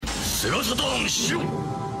スラサターンしろ。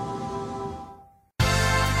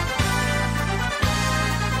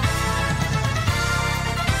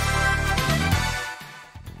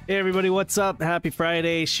 Hey everybody, what's up? Happy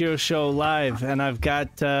Friday, Shiro Show live, and I've got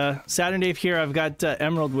Saturday here. I've got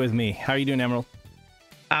Emerald with me. How are you doing, Emerald?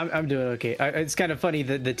 I'm doing okay. It's kind of funny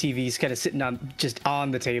that the TV's kind of sitting just on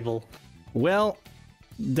the table. Well,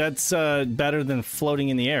 that's better than floating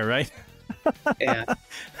in the air, right? Yeah.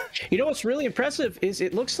 You know what's really impressive is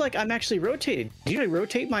it looks like I'm actually rotated. Do you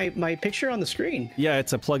rotate my picture on the screen? Yeah,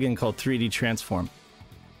 it's a plugin called 3D Transform.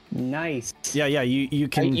 Nice. Yeah, you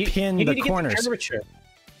can pin the corners. Get the curvature.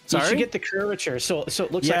 Sorry? You should get the curvature, so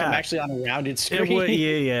it looks like I'm actually on a rounded screen. It would,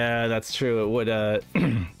 yeah, that's true. It would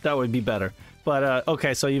that would be better. But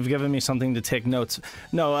okay, so you've given me something to take notes.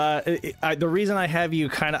 No, the reason I have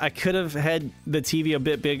you I could have had the TV a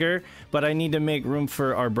bit bigger, but I need to make room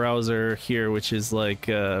for our browser here, which is like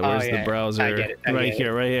where's the browser? I get it. Right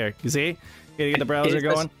here. You see? Gotta get the browser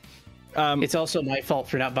going. It's also my fault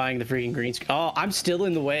for not buying the freaking green screen. Oh, I'm still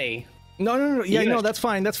in the way. No. Yeah, no, that's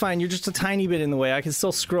fine. That's fine. You're just a tiny bit in the way. I can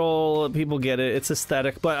still scroll. People get it. It's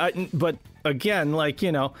aesthetic. But again, like,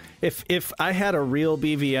 you know, if I had a real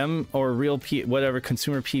BVM or a real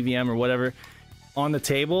consumer PVM or whatever on the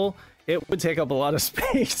table, it would take up a lot of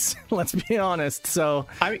space. Let's be honest. So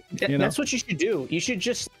that's what you should do. You should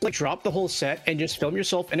just like drop the whole set and just film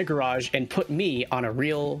yourself in a garage and put me on a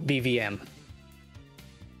real BVM.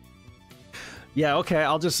 Yeah, okay.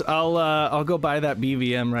 I'll go buy that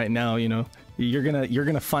BVM right now. You know, you're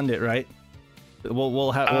gonna fund it, right?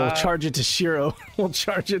 We'll charge it to Shiro. We'll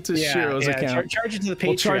charge it to Shiro's account. Charge it to the Patreon.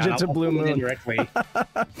 We'll charge it to Blue Moon directly.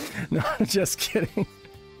 No, just kidding.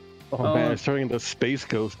 Oh man, it's turning into Space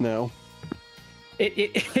Ghost now.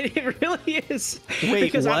 It really is. Wait,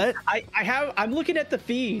 because what? I'm looking at the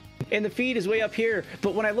feed, and the feed is way up here.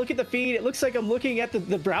 But when I look at the feed, it looks like I'm looking at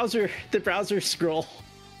the browser scroll.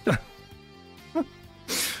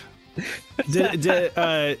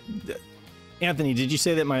 Anthony, did you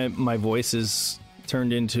say that my voice is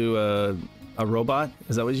turned into a robot?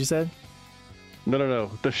 Is that what you said? No.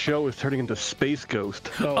 The show is turning into Space Ghost.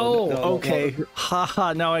 Okay.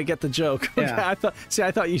 Haha, now I get the joke. Yeah. Okay,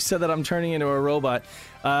 I thought you said that I'm turning into a robot.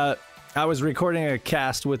 I was recording a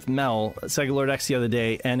cast with Mel, Sega Lord X, the other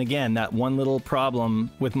day, and again, that one little problem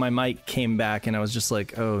with my mic came back, and I was just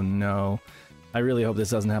like, oh no. I really hope this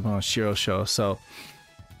doesn't happen on a Shiro Show. So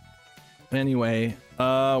anyway,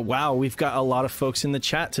 wow, we've got a lot of folks in the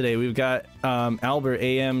chat today. We've got Albert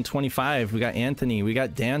AM25, we got Anthony, we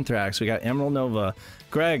got Danthrax, we got Emerald Nova,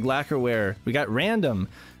 Greg Lacquerware, we got Random,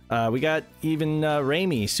 we got even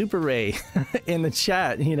Raimi, Super Ray in the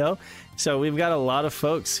chat, you know. So we've got a lot of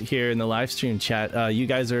folks here in the live stream chat. You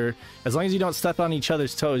guys are, as long as you don't step on each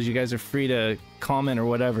other's toes, you guys are free to comment or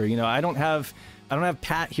whatever. You know, I don't have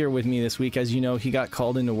Pat here with me this week. As you know, he got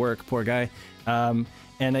called into work, poor guy. And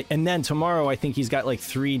then tomorrow, I think he's got like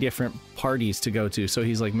 3 different parties to go to. So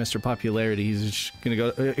he's like Mr. Popularity. He's just gonna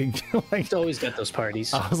go. Like, he's always got those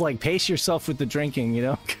parties. I was like, pace yourself with the drinking, you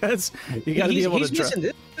know, because you got to be able to. He's missing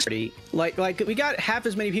this party. Like we got half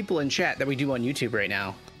as many people in chat that we do on YouTube right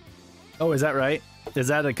now. Oh, is that right? Is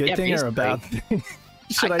that a good thing or a bad thing?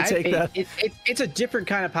 Should I take that? It's a different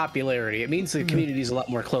kind of popularity. It means the community is a lot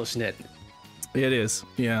more close knit. It is,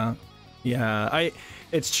 yeah.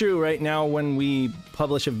 It's true. Right now, when we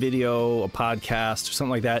publish a video, a podcast, or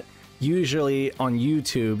something like that, usually on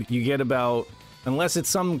YouTube, you get about, unless it's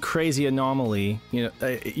some crazy anomaly, you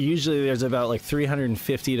know, usually there's about like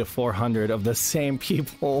 350 to 400 of the same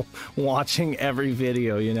people watching every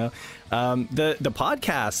video. You know, the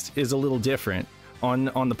podcast is a little different on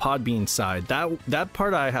the Podbean side. That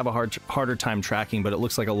part I have a harder time tracking, but it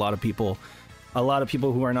looks like a lot of people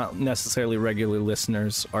who are not necessarily regular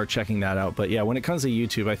listeners are checking that out. But yeah, when it comes to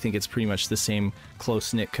YouTube, I think it's pretty much the same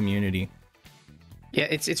close-knit community. Yeah,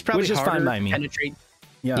 it's probably which is harder fine by to me. penetrate.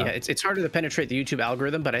 Yeah, it's harder to penetrate the YouTube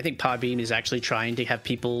algorithm, but I think Podbean is actually trying to have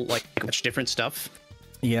people like watch different stuff.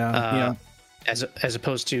 Yeah. As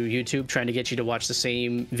opposed to YouTube trying to get you to watch the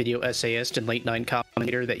same video essayist and late night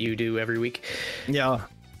commentator that you do every week. Yeah.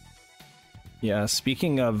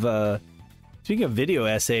 Speaking of video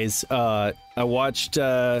essays, I watched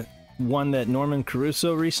one that Norman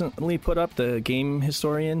Caruso recently put up, the game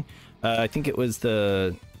historian. I think it was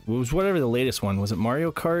whatever the latest one was. It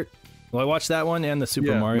Mario Kart? Well, I watched that one and the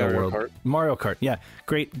Super Mario World. Kart. Mario Kart, yeah,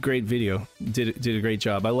 great video. Did a great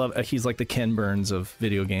job. I love. He's like the Ken Burns of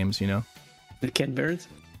video games, you know. The Ken Burns.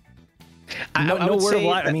 No word of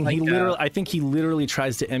lie. I mean, I think he literally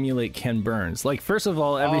tries to emulate Ken Burns. Like, first of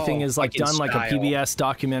all, everything is like done like a PBS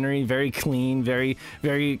documentary, very clean, very,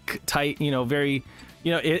 very tight, you know, very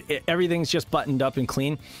you know, everything's just buttoned up and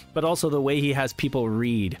clean, but also the way he has people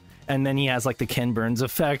read. And then he has like the Ken Burns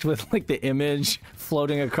effect with like the image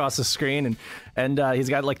floating across the screen, and he's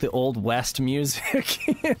got like the Old West music.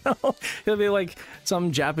 You know, he'll be like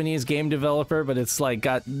some Japanese game developer, but it's like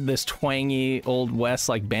got this twangy Old West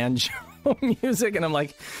like banjo music, and I'm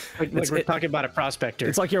like we're talking about a prospector.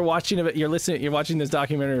 It's like you're watching you're watching this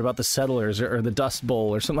documentary about the settlers or the Dust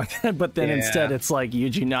Bowl or something like that, but then instead it's like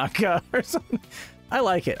Yuji Naka or something. I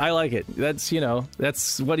like it. That's, you know,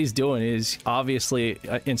 that's what he's doing. He's obviously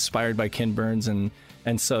inspired by Ken Burns, and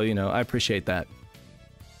so, you know, I appreciate that.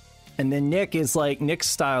 And then Nick's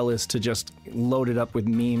style is to just load it up with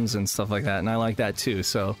memes and stuff like that, and I like that too.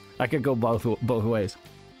 So I could go both ways.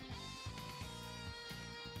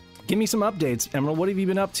 Give me some updates, Emerald. What have you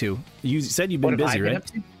been up to? You said you've been busy, right?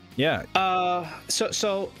 Yeah.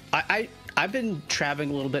 So I've been traveling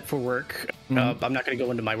a little bit for work. Mm-hmm. I'm not going to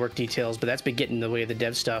go into my work details, but that's been getting in the way of the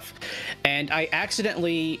dev stuff. And I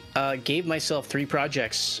accidentally gave myself 3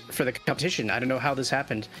 projects for the competition. I don't know how this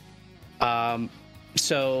happened.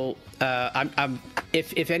 So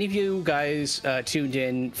if any of you guys tuned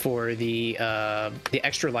in for the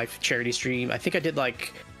Extra Life charity stream, I think I did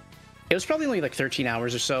it was probably only like 13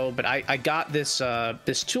 hours or so, but I got this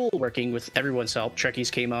this tool working with everyone's help.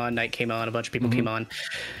 Trekkies came on, Knight came on, a bunch of people came on.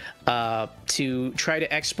 To try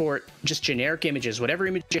to export just generic images, whatever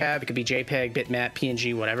image you have, it could be JPEG, bitmap,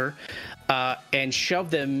 PNG, whatever, and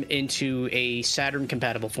shove them into a Saturn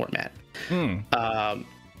compatible format.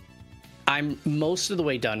 I'm most of the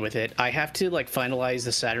way done with it. I have to finalize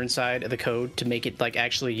the Saturn side of the code to make it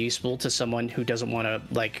actually useful to someone who doesn't want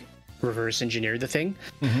to reverse engineer the thing.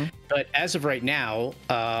 But as of right now,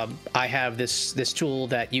 I have this tool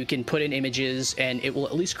that you can put in images and it will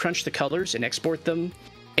at least crunch the colors and export them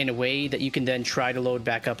in a way that you can then try to load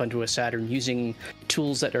back up onto a Saturn using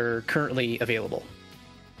tools that are currently available.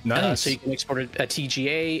 Nice. So you can export a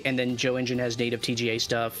TGA, and then Joe Engine has native TGA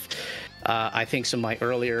stuff. I think some of my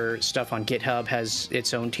earlier stuff on GitHub has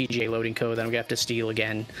its own TGA loading code that I'm going to have to steal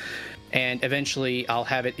again. And eventually I'll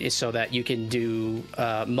have it so that you can do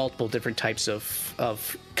multiple different types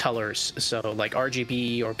of colors. So like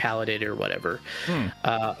RGB or paletted or whatever.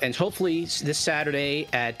 And hopefully this Saturday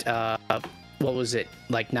at... what was it,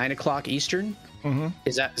 9 o'clock Eastern?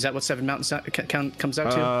 Is that what Seven Mountains comes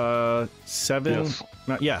out to? 7. Yes.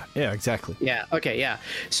 Yeah, exactly. Yeah. Okay. Yeah.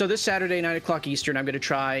 So this Saturday, 9 o'clock Eastern, I'm going to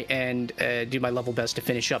try and do my level best to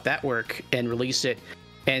finish up that work and release it.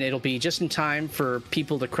 And it'll be just in time for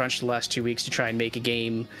people to crunch the last 2 weeks to try and make a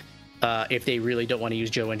game if they really don't want to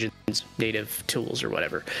use Joe Engine's native tools or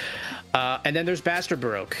whatever. And then there's Bastard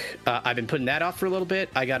Baroque. I've been putting that off for a little bit.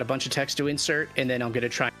 I got a bunch of text to insert, and then I'm going to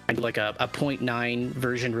try and do a 0.9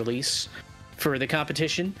 version release for the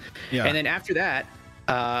competition. Yeah. And then after that,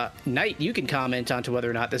 Knight, you can comment onto whether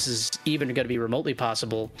or not this is even going to be remotely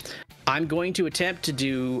possible. I'm going to attempt to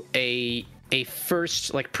do a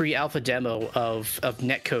first pre-alpha demo of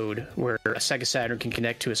netcode where a Sega Saturn can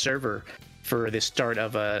connect to a server for the start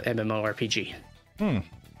of a MMORPG.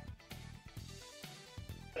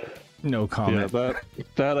 No comment. Yeah,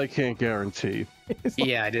 that I can't guarantee.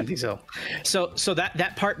 Yeah, I didn't think so. So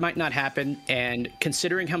that part might not happen, and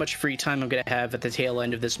considering how much free time I'm going to have at the tail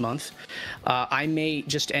end of this month, I may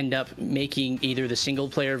just end up making either the single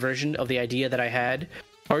player version of the idea that I had,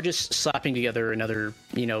 or just slapping together another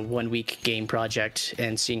 1 week game project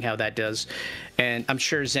and seeing how that does. And I'm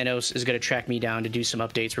sure Xenos is going to track me down to do some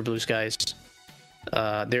updates for Blue Skies.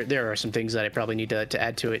 There are some things that I probably need to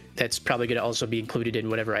add to it that's probably going to also be included in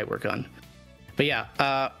whatever I work on. But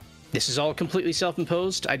yeah, this is all completely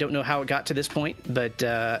self-imposed. I don't know how it got to this point, but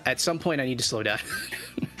at some point I need to slow down.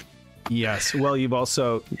 Yes. Well, you've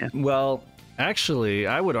also... Yeah. Well, actually,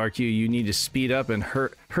 I would argue you need to speed up and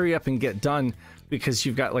hurry up and get done, because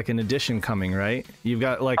you've got an edition coming, right? You've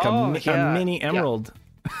got a mini Emerald. Yeah.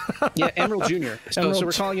 Yeah, Emerald Jr. So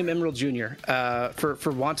we're calling him Emerald Jr.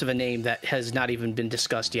 For want of a name that has not even been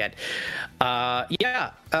discussed yet. I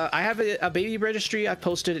have a baby registry. I've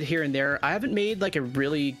posted it here and there. I haven't made a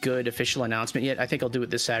really good official announcement yet. I think I'll do it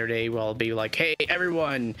this Saturday where I'll be like, hey,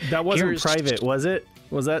 everyone. That wasn't private, was it?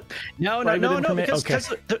 Was that no,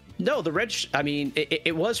 because the reg. I mean,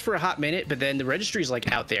 it was for a hot minute, but then the registry's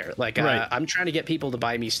out there. Right. I'm trying to get people to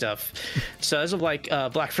buy me stuff. So as of Black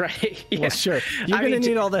Friday, well, sure, you're gonna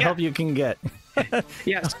need all the help you can get.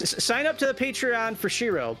 Sign up to the Patreon for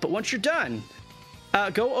Shiro, but once you're done,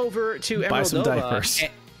 go over to Buy Emerald some Nova. diapers.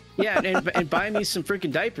 Yeah, and buy me some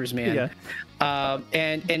freaking diapers, man. Yeah.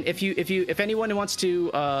 And if anyone wants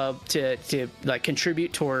to like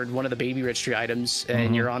contribute toward one of the Baby Registry items,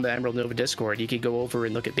 and you're on the Emerald Nova Discord, you could go over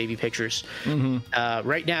and look at baby pictures.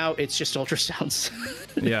 Right now, it's just ultrasounds.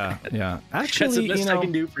 Yeah. Actually, That's the best I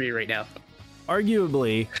can do for you right now.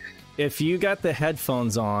 Arguably, if you got the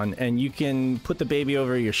headphones on and you can put the baby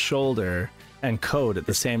over your shoulder and code at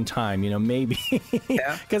the same time, maybe.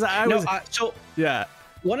 Yeah. Because yeah.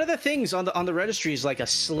 One of the things on the registry is like a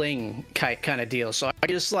sling kind of deal. So I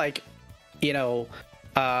just like, I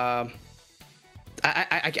don't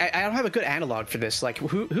have a good analog for this. Like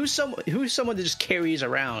who's someone that just carries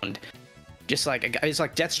around, just like it's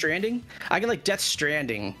like Death Stranding. I can like Death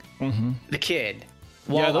Stranding the kid.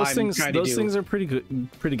 Yeah, those things are pretty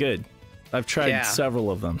good. I've tried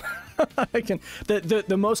several of them. I can.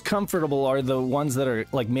 The most comfortable are the ones that are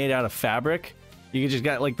like made out of fabric. You just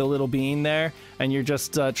got like the little bean there, and you're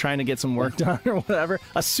just trying to get some work done or whatever.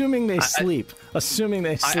 Assuming they sleep.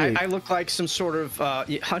 I look like some sort of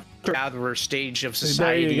hunter-gatherer stage of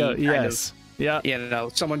society. There you go. Yes. Yeah.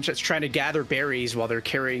 Someone just trying to gather berries while they're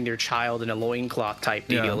carrying their child in a loincloth type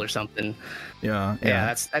deal or something. Yeah.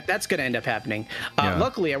 That's going to end up happening.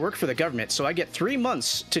 Luckily, I work for the government, so I get 3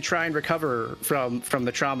 months to try and recover from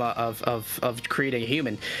the trauma of creating a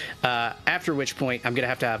human. After which point, I'm going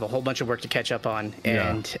to have a whole bunch of work to catch up on,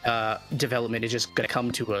 and development is just going to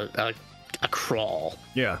come to a crawl.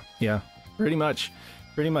 Yeah. Pretty much.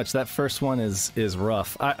 That first one is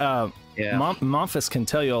rough. Momphis can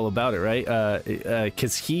tell you all about it, right?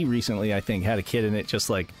 Because he recently, I think, had a kid, and it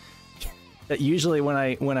just like. Usually when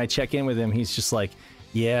I check in with him, he's just like,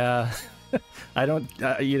 yeah, I don't,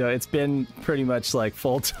 it's been pretty much like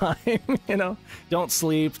full time, don't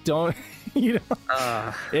sleep, don't,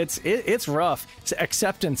 it's rough.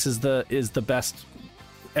 Acceptance is the best,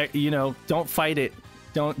 don't fight it.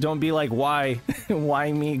 Don't be like, why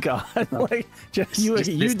me, God? Like, just you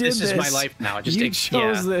did this. This is my life now. You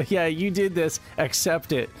chose you did this.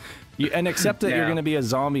 Accept it. Accept that you're going to be a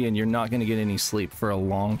zombie and you're not going to get any sleep for a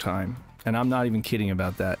long time. And I'm not even kidding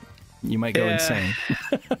about that. You might go insane.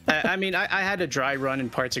 I mean, I had a dry run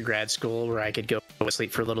in parts of grad school where I could go to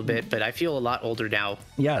sleep for a little bit, but I feel a lot older now.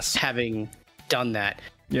 Yes. Having done that.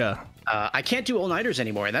 Yeah. I can't do all-nighters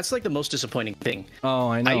anymore, and that's like the most disappointing thing. Oh,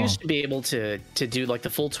 I know. I used to be able to do like the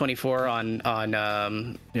full 24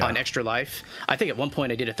 on Extra Life. I think at one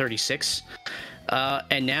point I did a 36.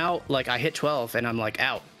 And now like I hit 12 and I'm like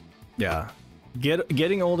out. Yeah.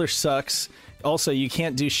 Getting older sucks. Also, you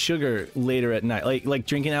can't do sugar later at night. Like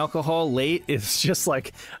drinking alcohol late is just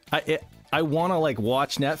like I want to like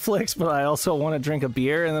watch Netflix, but I also want to drink a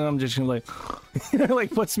beer, and then I'm just gonna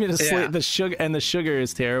like puts me to sleep. The sugar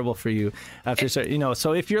is terrible for you after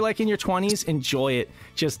So if you're like in your 20s, enjoy it.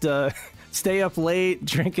 Just stay up late,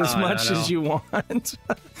 drink as much as you want.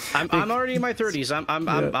 I'm already in my 30s.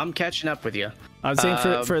 I'm catching up with you. I'm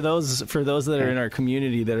saying for those that are in our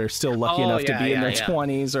community that are still lucky enough to be in their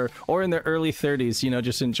 20s or in their early 30s,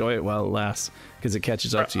 just enjoy it while it lasts, because it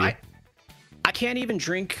catches up to you. I can't even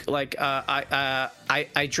drink like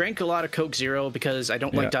I drank a lot of Coke Zero because I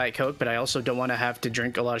don't like Diet Coke, but I also don't want to have to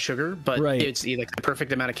drink a lot of sugar. But it's like the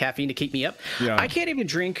perfect amount of caffeine to keep me up. I can't even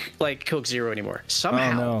drink like Coke Zero anymore.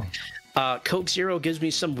 Somehow. Oh, no. Coke Zero gives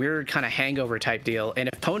me some weird kind of hangover type deal, and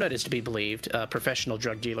if Ponut is to be believed, a professional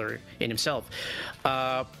drug dealer in himself,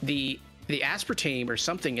 the aspartame or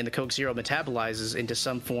something in the Coke Zero metabolizes into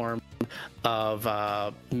some form of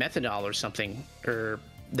methanol or something, or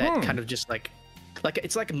that kind of just like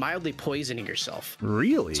it's like mildly poisoning yourself.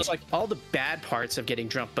 Really? So it's like all the bad parts of getting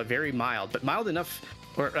drunk, but very mild, but mild enough.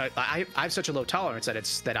 Or I have such a low tolerance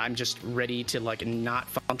that I'm just ready to like not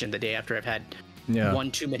function the day after I've had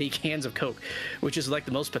one too many cans of Coke, which is like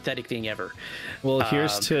the most pathetic thing ever. Well,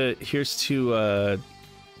 here's to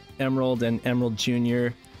Emerald and Emerald Jr.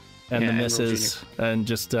 and the missus, and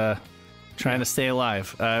just trying to stay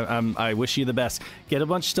alive. I wish you the best. Get a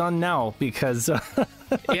bunch done now, because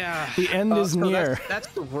the end is near. That's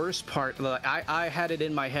the worst part. I had it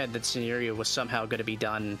in my head that scenario was somehow going to be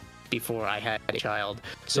done before I had a child,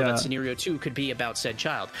 so that scenario 2 could be about said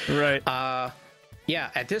child. Right.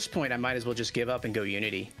 At this point, I might as well just give up and go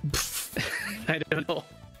Unity. I don't know.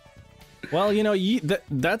 Well,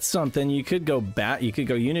 that's something. You could go You could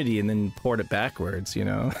go Unity and then port it backwards.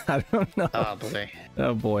 I don't know.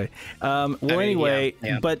 Oh boy. Anyway,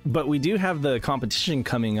 but we do have the competition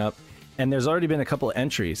coming up, and there's already been a couple of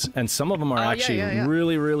entries, and some of them are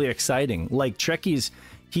really, really exciting. Like Trekkie's,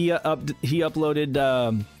 he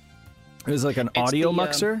uploaded. It was like an audio video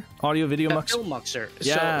muxer. Film muxer.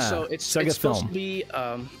 Yeah. So it's supposed to be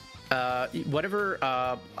whatever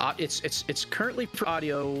it's currently for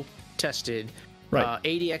audio tested. Right.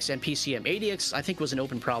 ADX and PCM. ADX I think was an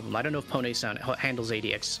open problem. I don't know if Pone Sound handles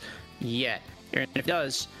ADX yet, and if it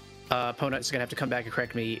does, Pone is gonna have to come back and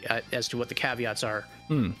correct me as to what the caveats are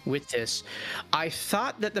with this. I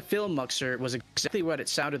thought that the Film Muxer was exactly what it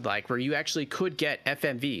sounded like, where you actually could get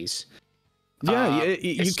FMVs. Yeah,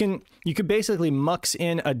 you could basically mux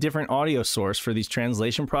in a different audio source for these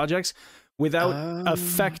translation projects without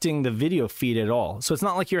affecting the video feed at all. So it's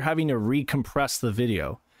not like you're having to recompress the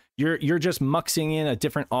video. You're just muxing in a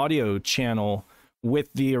different audio channel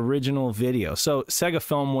with the original video. So Sega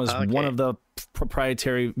Film was one of the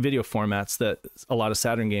proprietary video formats that a lot of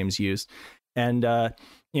Saturn games used. And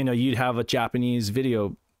you'd have a Japanese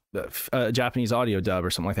video, Japanese audio dub or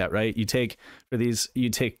something like that, right? You take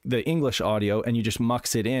the English audio and you just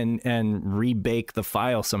mux it in and rebake the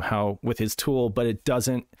file somehow with his tool, but it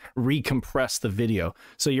doesn't recompress the video.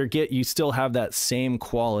 So you still have that same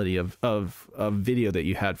quality of video that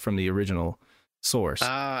you had from the original source.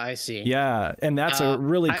 I see. Yeah, and that's a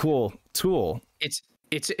really cool tool.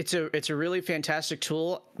 It's a really fantastic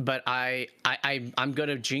tool, but I'm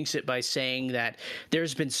gonna jinx it by saying that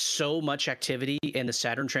there's been so much activity in the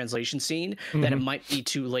Saturn translation scene that it might be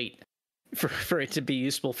too late for it to be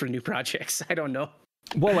useful for new projects. I don't know.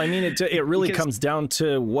 Well, I mean, it really comes down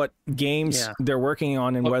to what games they're working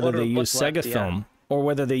on and whether they use Sega Film or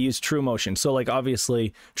whether they use True Motion. So, like,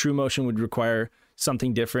 obviously, True Motion would require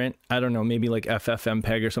something different. I don't know, maybe like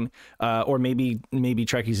FFmpeg or something, or maybe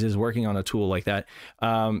Trekkies is working on a tool like that.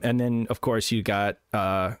 And then of course you got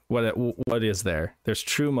what is there? There's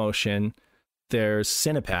True Motion, there's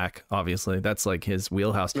Cinepak, obviously that's like his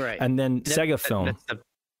wheelhouse, right? And then Sega Film.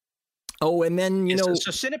 And then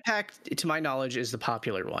so Cinepak, to my knowledge, is the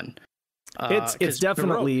popular one. It's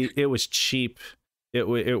definitely it was cheap.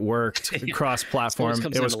 It worked cross-platform.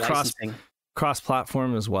 It was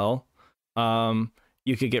cross-platform as well.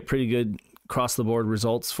 You could get pretty good across the board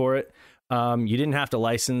results for it. You didn't have to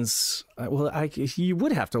license. You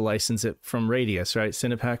would have to license it from Radius, right?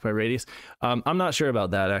 Cinepak by Radius. I'm not sure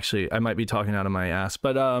about that actually. I might be talking out of my ass,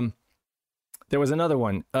 but there was another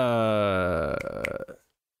one. The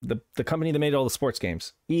company that made all the sports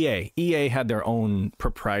games, EA had their own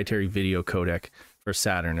proprietary video codec for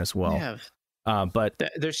Saturn as well. Yeah. But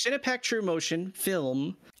there's Cinepak, True Motion,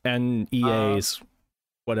 Film, and EA's.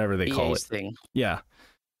 Whatever they call it thing. Yeah,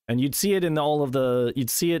 and you'd see it in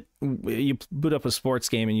you boot up a sports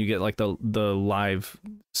game and you get like the live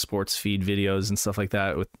sports feed videos and stuff like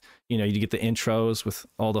that with you get the intros with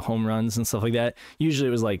all the home runs and stuff like that. Usually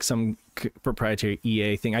it was like some proprietary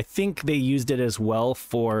EA thing. I think they used it as well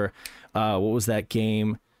for what was that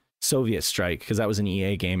game, Soviet Strike, because that was an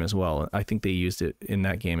EA game as well. I think they used it in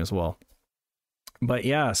that game as well. But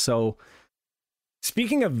yeah, so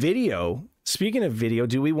speaking of video,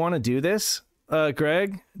 do we want to do this?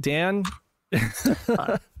 Greg, Dan?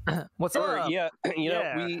 What's up? Yeah,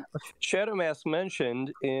 we Shadowmask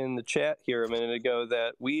mentioned in the chat here a minute ago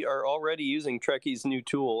that we are already using Trekkie's new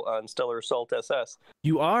tool on Stellar Assault SS.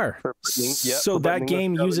 You are? So that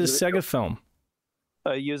game uses Sega Film?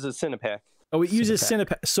 Uses Cinepak. Oh, it uses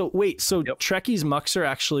Cinepak. So wait, Trekkie's Muxer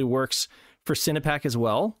actually works for Cinepak as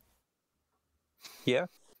well? Yeah.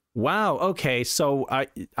 Wow. Okay. So I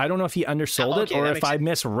don't know if he undersold it or if I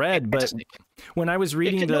misread, but when I was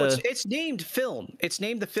reading it's named Film. It's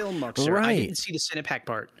named the Film Muxer. Right. I didn't see the Cinepak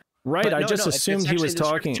part. Right. But I just assumed he was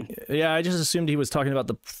talking. Yeah. I just assumed he was talking about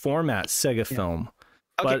the format Sega Film.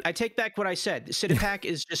 Okay. But, I take back what I said. Cinepak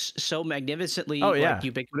is just so magnificently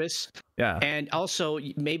ubiquitous. Yeah. And also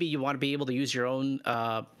maybe you want to be able to use your own,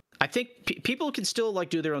 I think people can still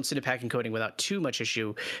do their own Cinepak encoding without too much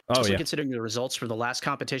issue. Especially considering the results for the last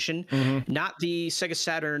competition, not the Sega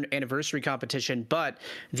Saturn anniversary competition, but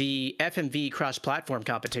the FMV cross-platform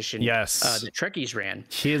competition. Yes, that Trekkies ran.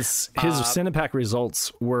 His Cinepak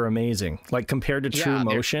results were amazing, like compared to True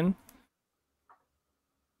Motion.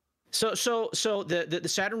 So the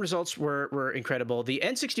Saturn results were incredible. The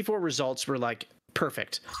N64 results were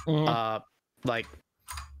perfect.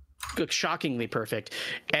 Shockingly perfect,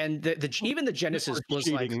 and even the Genesis was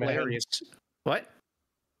cheating, hilarious. What?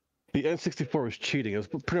 The N64 was cheating. It was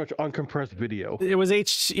pretty much uncompressed video. It was it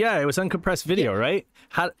was uncompressed video, right?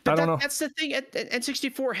 I don't know. That's the thing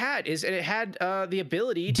N64 had it had the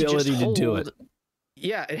ability to do it.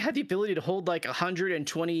 Yeah, it had the ability to hold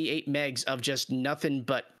 128 megs of just nothing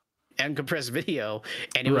but uncompressed video,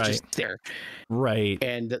 and it was just there. Right.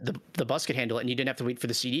 And the bus could handle it, and you didn't have to wait for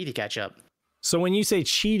the CD to catch up. So when you say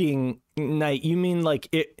cheating, Knight, you mean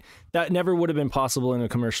that never would have been possible in a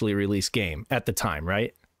commercially released game at the time,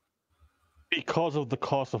 right? Because of the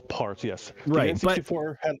cost of parts, yes. Right, The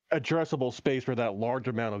N64 had addressable space for that large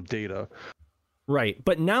amount of data. Right.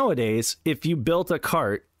 But nowadays, if you built a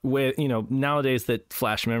cart with, nowadays that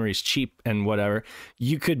flash memory is cheap and whatever,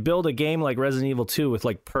 you could build a game like Resident Evil 2 with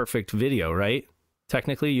like perfect video, right?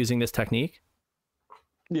 Technically using this technique.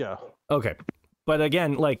 Yeah. Okay. But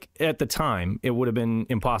again, like at the time, it would have been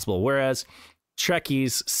impossible. Whereas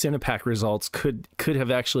Trekkies Cinepack results could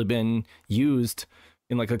have actually been used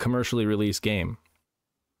in like a commercially released game.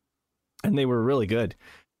 And they were really good.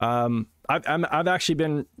 I've actually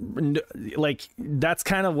been like, that's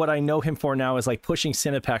kind of what I know him for now, is like pushing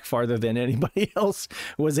Cinepack farther than anybody else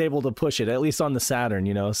was able to push it, at least on the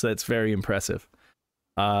Saturn, so that's very impressive.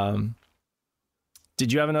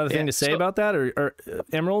 Did you have another thing to say about that, or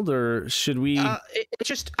Emerald, or should we? It's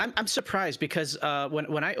just I'm surprised because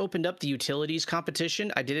when I opened up the utilities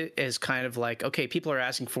competition, I did it as kind of like, okay, people are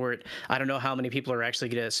asking for it. I don't know how many people are actually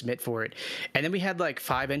going to submit for it, and then we had like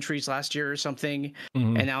 5 entries last year or something,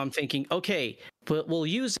 and now I'm thinking, okay, we'll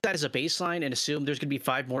use that as a baseline and assume there's going to be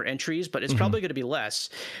 5 more entries, but it's probably going to be less.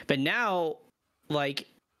 But now, like,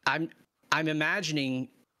 I'm imagining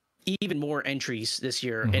even more entries this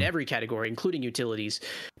year in every category, including utilities,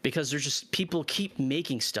 because there's just people keep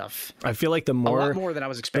making stuff. I feel like a lot more than I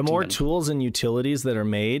was expecting. The more tools and utilities that are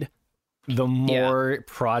made, the more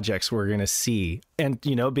projects we're going to see. And,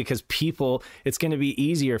 because it's going to be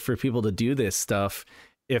easier for people to do this stuff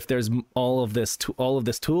if there's all of this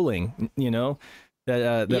tooling,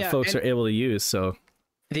 that folks are able to use. So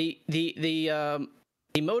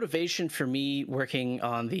the motivation for me working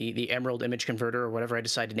on the Emerald image converter, or whatever I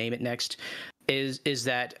decide to name it next, is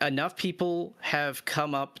that enough people have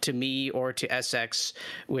come up to me or to SX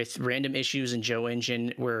with random issues in Joe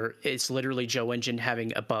Engine where it's literally Joe Engine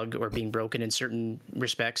having a bug or being broken in certain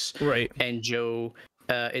respects. Right. And Joe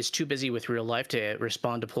is too busy with real life to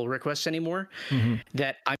respond to pull requests anymore.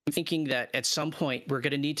 That I'm thinking that at some point we're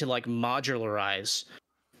going to need to like modularize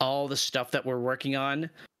all the stuff that we're working on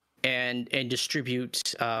and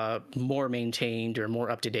distribute more maintained or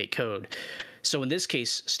more up-to-date code. So in this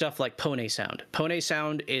case, stuff like Pone Sound. Pone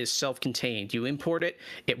Sound is self-contained. You import it,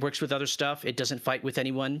 it works with other stuff, it doesn't fight with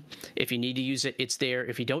anyone. If you need to use it, it's there.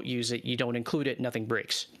 If you don't use it, you don't include it, nothing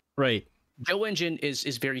breaks. Right. Joe Engine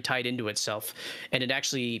is very tied into itself, and it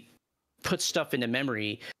actually puts stuff into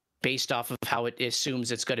memory based off of how it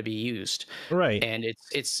assumes it's going to be used. Right. And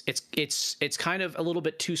it's kind of a little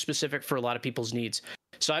bit too specific for a lot of people's needs.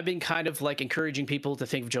 So I've been kind of like encouraging people to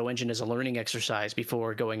think of Joe Engine as a learning exercise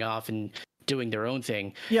before going off and doing their own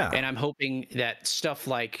thing. Yeah. And I'm hoping that stuff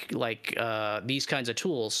like these kinds of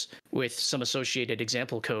tools with some associated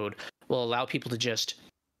example code will allow people to just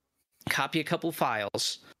copy a couple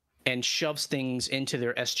files and shove things into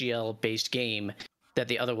their SGL-based game that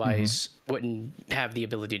they otherwise wouldn't have the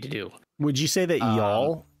ability to do. Would you say that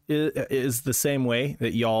Y'all is the same way?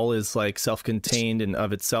 That Y'all is like self-contained and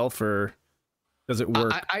of itself, or does it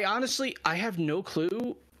work? I honestly, I have no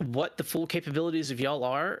clue what the full capabilities of Y'all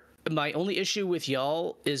are. My only issue with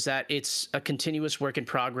Y'all is that it's a continuous work in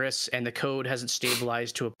progress, and the code hasn't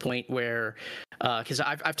stabilized to a point where, because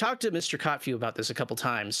I've talked to Mr. Kotview about this a couple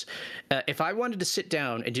times. If I wanted to sit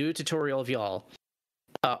down and do a tutorial of Y'all,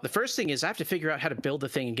 the first thing is I have to figure out how to build the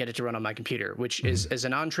thing and get it to run on my computer, which is a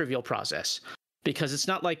non-trivial process, because it's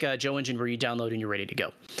not like Joe Engine where you download and you're ready to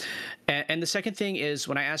go. And the second thing is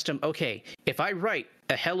when I asked him, okay, if I write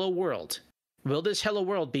a hello world, will this hello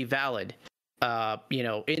world be valid,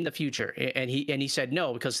 in the future? And he said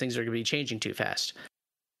no, because things are going to be changing too fast.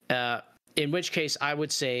 In which case I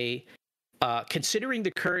would say, considering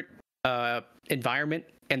the current environment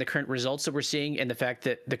and the current results that we're seeing, and the fact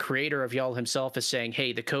that the creator of Y'all himself is saying,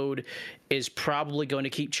 hey, the code is probably going to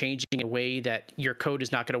keep changing in a way that your code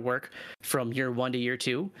is not going to work from year 1 to year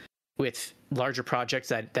 2 with larger projects,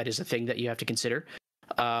 that is a thing that you have to consider.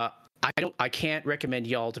 I can't recommend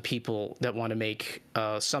Y'all to people that want to make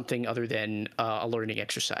something other than a learning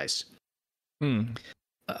exercise.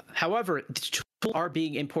 However, the tools are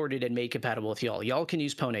being imported and made compatible with Y'all. Y'all can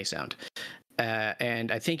use Pone Sound.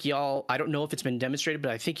 And I think Y'all, I don't know if it's been demonstrated,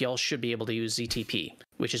 but I think Y'all should be able to use ZTP,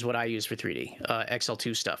 which is what I use for 3D,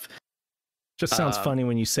 XL2 stuff. Just sounds funny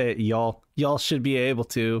when you say it, Y'all. Y'all should be able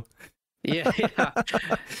to. Yeah.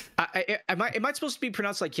 Am I supposed to be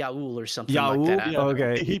pronounced like Yaul or something Yaul? like that?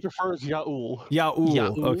 Okay. He prefers Yaul.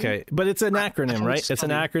 Yaul. Okay. But it's an acronym, right? It's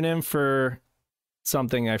an acronym for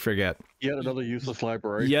something I forget. Yet another useless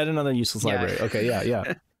library. Library. Okay,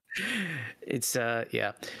 yeah. It's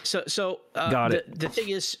yeah. So Got it. The thing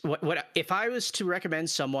is, what if I was to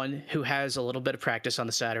recommend someone who has a little bit of practice on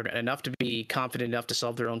the Saturn, enough to be confident enough to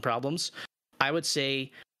solve their own problems, I would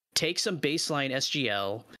say take some baseline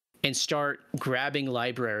SGL and start grabbing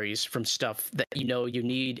libraries from stuff that you know you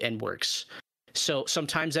need and works. So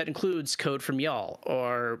sometimes that includes code from y'all,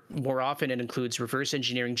 or more often it includes reverse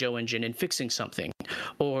engineering Joe Engine and fixing something,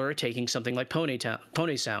 or taking something like Pony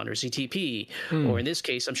Sound or ZTP, or in this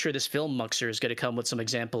case, I'm sure this Film Muxer is going to come with some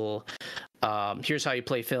example. Here's how you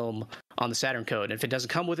play film on the Saturn code. And if it doesn't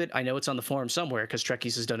come with it, I know it's on the forum somewhere because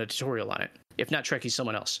Trekkies has done a tutorial on it. If not Trekkies,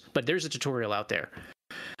 someone else. But there's a tutorial out there.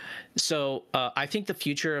 So I think the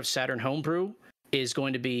future of Saturn Homebrew is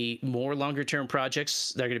going to be more longer-term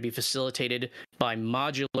projects that are going to be facilitated by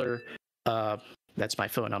modular. That's my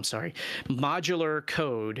phone. I'm sorry. Modular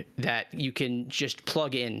code that you can just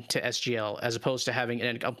plug in to SGL, as opposed to having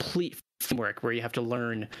a complete framework where you have to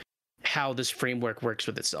learn how this framework works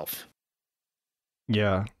with itself.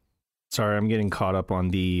 Yeah. Sorry, I'm getting caught up on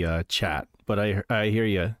the chat, but I hear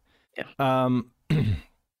you. Yeah.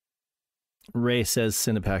 Ray says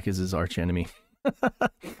Cinepack is his arch enemy.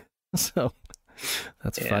 So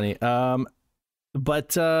that's funny.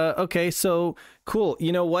 But okay, so cool.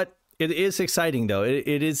 You know what? It is exciting, though.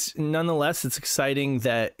 It is, nonetheless, it's exciting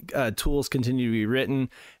that tools continue to be written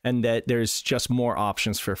and that there's just more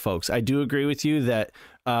options for folks. I do agree with you that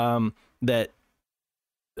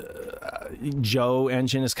Joe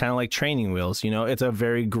Engine is kind of like training wheels. You know, it's a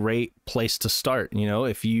very great place to start. You know,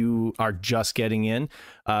 if you are just getting in,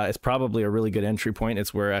 it's probably a really good entry point.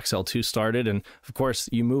 It's where XL2 started, and of course,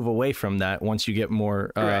 you move away from that once you get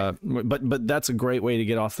more. Right. But that's a great way to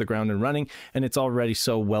get off the ground and running, and it's already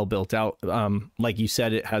so well built out. Like you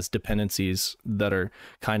said, it has dependencies that are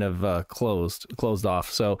kind of closed off.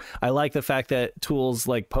 So I like the fact that tools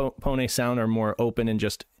like Pony Sound are more open and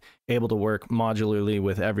just able to work modularly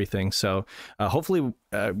with everything. So hopefully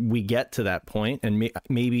we get to that point, and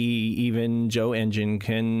maybe even Joe Engine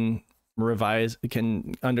can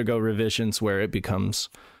undergo revisions where it becomes,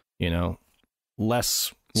 you know,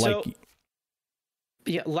 less like. So,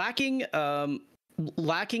 yeah, lacking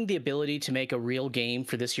the ability to make a real game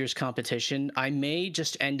for this year's competition, I may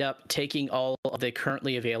just end up taking all of the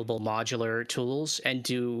currently available modular tools and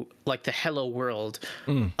do like the Hello World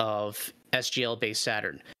of SGL-based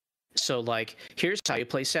Saturn. So like, here's how you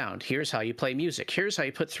play sound. Here's how you play music. Here's how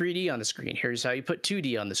you put 3D on the screen. Here's how you put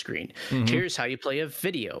 2D on the screen. Here's how you play a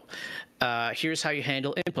video. Here's how you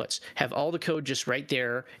handle inputs. Have all the code just right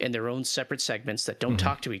there in their own separate segments that don't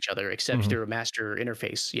talk to each other except through a master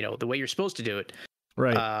interface. You know, the way you're supposed to do it.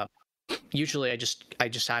 Right. Usually I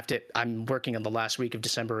just have to, I'm working on the last week of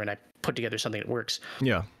December and I put together something that works.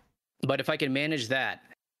 Yeah. But if I can manage that,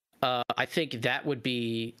 I think that would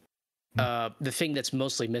be the thing that's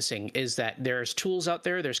mostly missing, is that there's tools out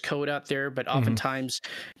there, there's code out there, but oftentimes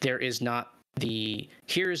there is not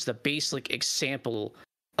here's the basic example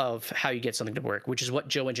of how you get something to work, which is what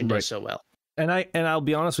Joe Engine does so well. And I'll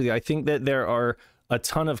be honest with you, I think that there are a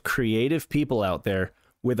ton of creative people out there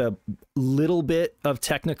with a little bit of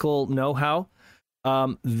technical know-how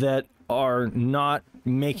that are not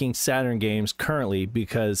making Saturn games currently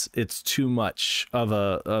because it's too much of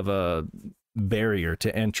a barrier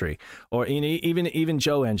to entry, or even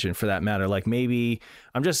Joe Engine for that matter. Like, maybe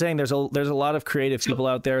I'm just saying there's a lot of creative people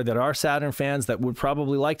out there that are Saturn fans that would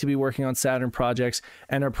probably like to be working on Saturn projects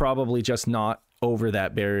and are probably just not over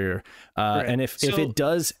that barrier. Right. And if it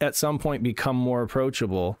does at some point become more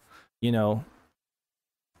approachable, you know,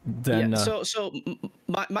 then so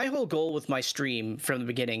my whole goal with my stream from the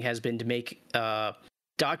beginning has been to make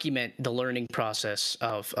document the learning process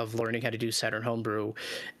of learning how to do Saturn Homebrew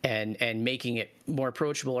and making it more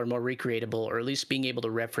approachable or more recreatable, or at least being able to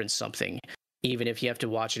reference something, even if you have to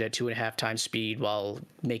watch it at 2.5 times speed while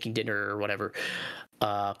making dinner or whatever,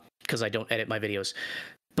 because I don't edit my videos.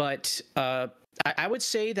 But I would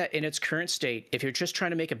say that in its current state, if you're just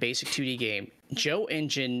trying to make a basic 2D game, Joe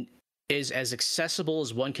Engine is as accessible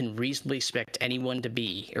as one can reasonably expect anyone to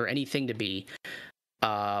be, or anything to be,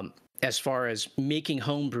 as far as making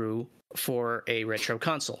homebrew for a retro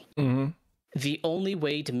console. The only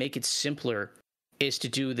way to make it simpler is to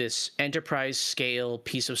do this enterprise scale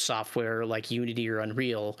piece of software like Unity or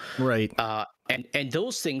Unreal. Right. And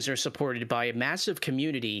those things are supported by a massive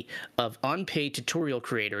community of unpaid tutorial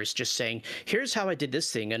creators just saying, here's how I did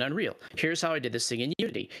this thing in Unreal. Here's how I did this thing in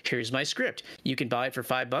Unity. Here's my script. You can buy it for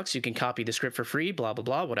 $5. You can copy the script for free, blah, blah,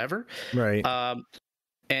 blah, whatever. Right.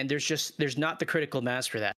 And there's not the critical mass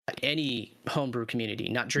for that. Any homebrew community,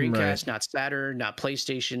 not Dreamcast, not Saturn, not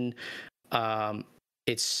PlayStation.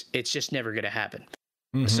 It's just never going to happen.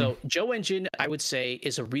 So Joe Engine, I would say,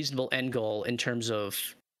 is a reasonable end goal in terms of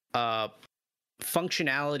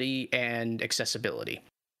functionality and accessibility.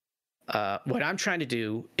 What I'm trying to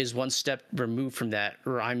do is one step removed from that,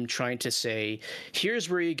 where I'm trying to say, here's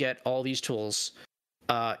where you get all these tools.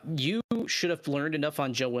 you should have learned enough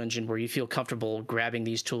on Joe Engine where you feel comfortable grabbing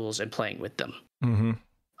these tools and playing with them. Mm-hmm.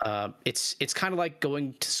 It's kind of like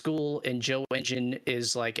going to school, and Joe Engine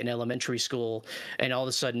is like an elementary school, and all of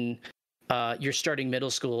a sudden you're starting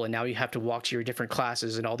middle school, and now you have to walk to your different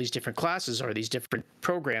classes, and all these different classes are these different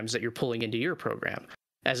programs that you're pulling into your program,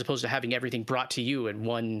 as opposed to having everything brought to you in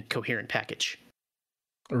one coherent package.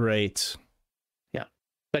 Right. Yeah.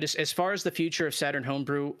 But as far as the future of Saturn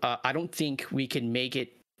Homebrew, I don't think we can make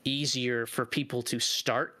it easier for people to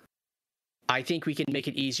start. I think we can make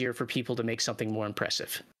it easier for people to make something more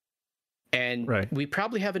impressive. And we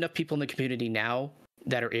probably have enough people in the community now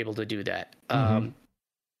that are able to do that.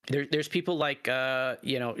 There's people like Shadow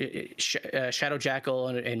Jackal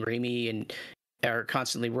and Rami and are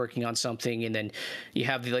constantly working on something, and then you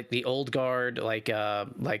have the old guard like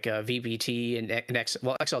VBT and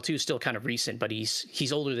XL2 is still kind of recent, but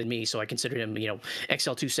he's older than me, so I consider him XL2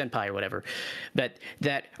 Senpai or whatever. But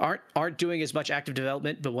that aren't doing as much active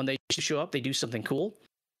development, but when they show up, they do something cool.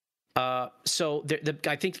 So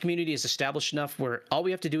I think the community is established enough where all we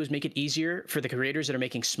have to do is make it easier for the creators that are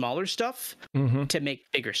making smaller stuff to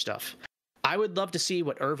make bigger stuff. I would love to see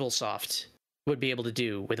what Ervilsoft would be able to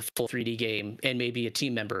do with a full 3D game and maybe a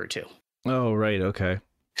team member or two. Oh, right. Okay.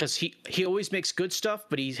 Because he always makes good stuff,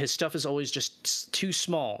 but his stuff is always just too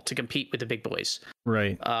small to compete with the big boys.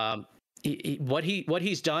 Right. What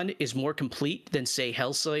he's done is more complete than, say,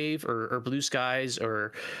 Hellslave or Blue Skies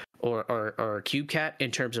or CubeCat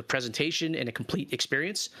in terms of presentation and a complete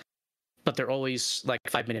experience, but they're always like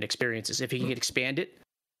 5-minute experiences. If he could expand it,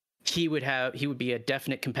 he would be a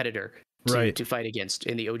definite competitor to fight against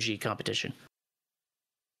in the OG competition.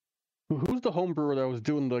 Who's the homebrewer that was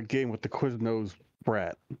doing the game with the Quiznos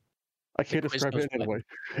rat? I can't describe it anyway.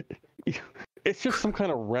 It's just some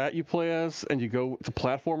kind of rat you play as, and you go. It's a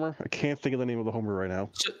platformer. I can't think of the name of the homebrewer right now.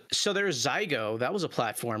 So there's Zygo. That was a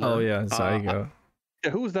platformer. Oh yeah, Zygo.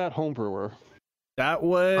 Yeah, who was that homebrewer? That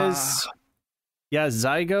was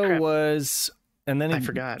Zygo crap. was, and then I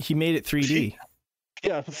forgot. He made it 3D.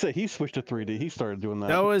 Yeah, I was to say he switched to 3D. He started doing that.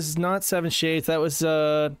 That was not Seven Shades. That was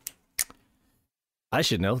I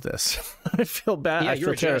should know this. I feel bad. Yeah, I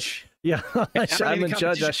you're feel a judge. Yeah, I'm a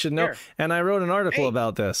judge. I should know. Here. And I wrote an article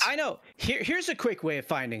about this. I know. Here's a quick way of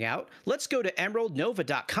finding out. Let's go to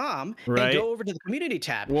emeraldnova.com and go over to the community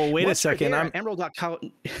tab. Well, wait a second. I'm emerald.com.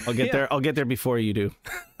 I'll get there. I'll get there before you do.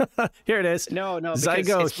 Here it is. No.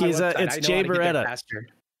 Zygo. It's Jay Beretta.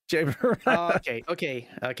 Jay Beretta. Oh, okay.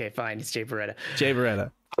 Fine. It's Jay Beretta. Jay Beretta.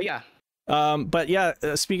 Oh, yeah. But yeah,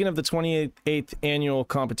 speaking of the 28th annual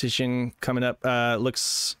competition coming up,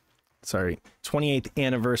 28th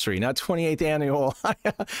anniversary, not 28th annual.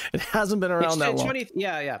 It hasn't been around that long. 20th,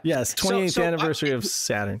 yeah. Yes, 28th anniversary of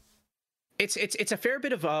Saturn. It's a fair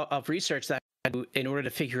bit of research that I do in order to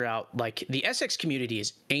figure out, like, the SX community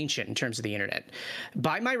is ancient in terms of the internet.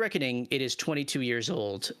 By my reckoning, it is 22 years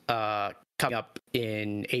old, coming up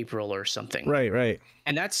in April or something. Right.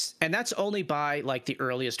 And that's only by like the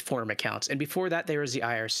earliest forum accounts. And before that, there was the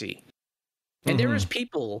IRC. And there was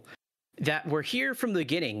people that were here from the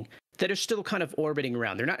beginning that are still kind of orbiting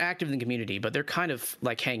around. They're not active in the community, but they're kind of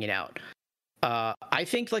like hanging out. I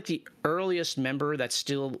think like the earliest member that's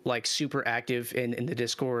still like super active in the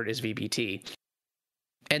Discord is VBT.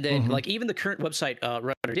 And then like even the current website,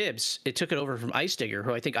 Runner Dibs, it took it over from Ice Digger,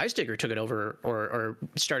 who I think Ice Digger took it over or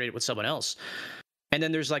started it with someone else. And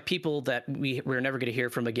then there's like people that we're never going to hear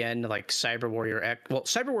from again, like Cyber Warrior X. Well,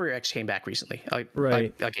 Cyber Warrior X came back recently.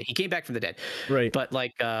 Right. Okay, he came back from the dead. Right. But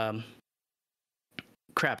like, Rock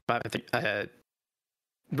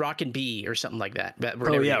and B or something like that.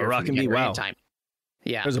 Rock and B. Wow. Time.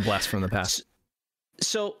 Yeah. There's a blast from the past.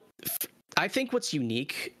 So I think what's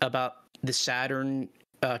unique about the Saturn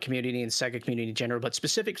community and Sega community in general, but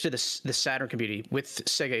specific to the Saturn community with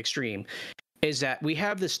Sega Extreme, is that we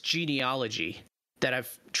have this genealogy that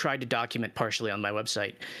I've tried to document partially on my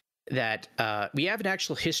website, that we have an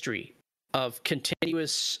actual history of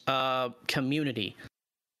continuous community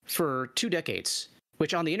for 2 decades,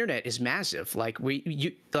 which on the internet is massive. Like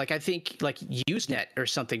I think like Usenet or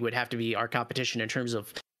something would have to be our competition in terms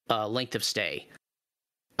of length of stay.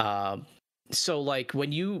 So like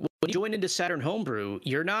when you join into Saturn Homebrew,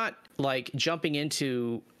 you're not like jumping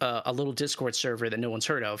into a little Discord server that no one's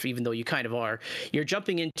heard of, even though you kind of are. You're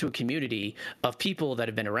jumping into a community of people that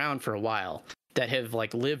have been around for a while, that have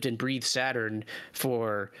like lived and breathed Saturn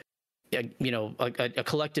for a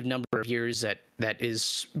collective number of years that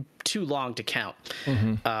is too long to count.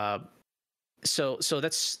 So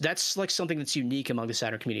that's like something that's unique among the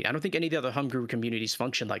Saturn community. I don't think any of the other homebrew communities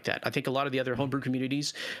function like that. I think a lot of the other homebrew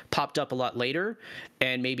communities popped up a lot later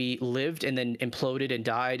and maybe lived and then imploded and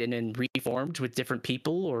died and then reformed with different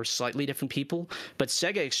people or slightly different people. But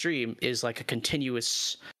Sega Extreme is like a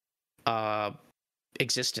continuous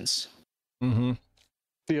existence. Mm-hmm.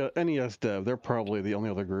 The NES dev, they're probably the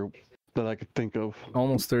only other group that I could think of.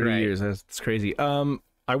 Almost 30 years. That's crazy.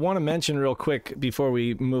 I want to mention real quick before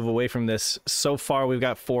we move away from this. So far, we've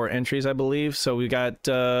got 4 entries, I believe. So we've got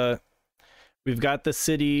the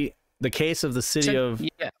city, the case of the city of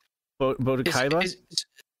Bodokaiba.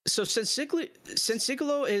 So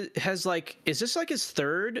Sensigalo has like, is this like his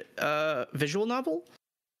 3rd visual novel?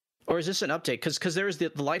 Or is this an update? Because there is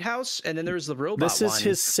the lighthouse, and then there's the robot. This is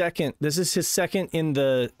his second. This is his second in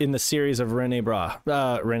the series of René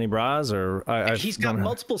Bras, or he's got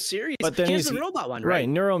multiple series. But then he's the robot one, right?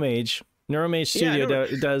 Neuromage Studio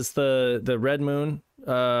does the Red Moon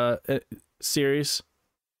series.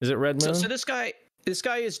 Is it Red Moon? So this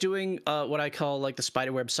guy is doing what I call like the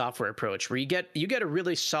spiderweb software approach, where you get a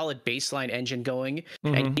really solid baseline engine going,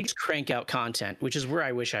 and you just crank out content, which is where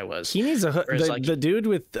I wish I was. He needs the dude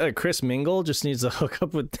with Chris Mingle just needs to hook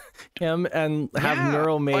up with him and have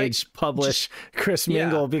Neuromage publish Chris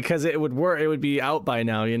Mingle, because it would work. It would be out by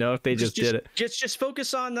now, if they just did it. Just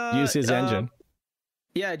focus on use his engine.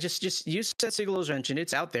 Yeah, just use Sensigalo's engine.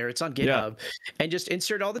 It's out there. It's on GitHub, and just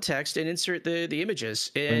insert all the text and insert the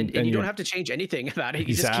images, and you don't have to change anything about it.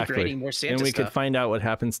 You just keep writing more Santa and we stuff. could find out what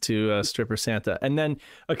happens to Stripper Santa, and then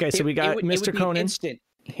so we got Mr. Conan. Instant.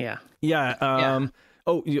 Yeah.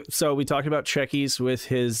 So we talked about Trekkies with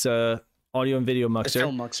his audio and video muxer.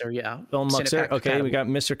 Film muxer, yeah. Film muxer. Okay, we got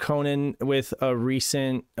Mr. Conan with a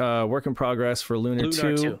recent work in progress for Lunar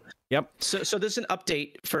 2. Yep. So there's an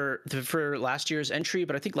update for last year's entry,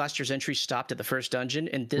 but I think last year's entry stopped at the first dungeon,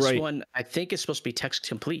 and this one I think is supposed to be text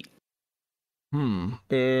complete.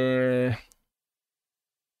 Played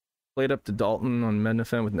up to Dalton on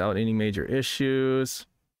Mednafen without any major issues.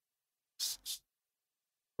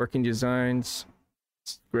 Working designs,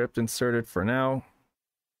 script inserted for now.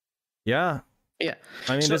 Yeah. Yeah.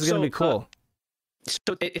 I mean, this is gonna be cool.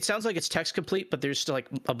 So it sounds like it's text complete, but there's still like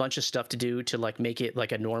a bunch of stuff to do to like make it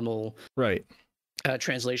like a normal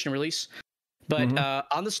translation release. But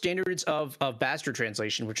on the standards of Bastard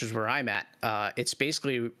translation, which is where I'm at, it's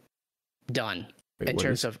basically done in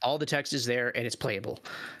terms of all the text is there and it's playable.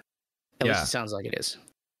 At least it sounds like it is.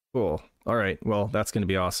 Cool. All right. Well, that's going to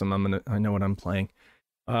be awesome. I know what I'm playing.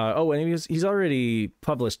 And he's already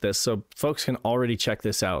published this, so folks can already check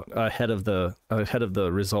this out ahead of the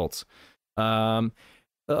results.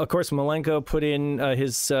 Of course, Malenko put in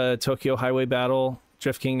his Tokyo Highway Battle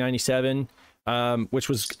Drift King 97, which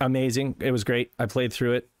was amazing. It was great. I played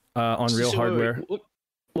through it on real hardware.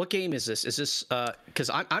 What game is this? Is this because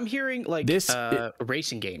I'm hearing like a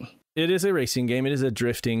racing game? It is a racing game. It is a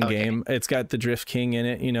drifting game. It's got the Drift King in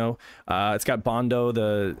it. It's got Bondo,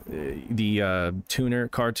 the tuner,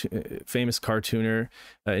 famous car tuner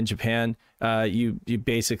in Japan. You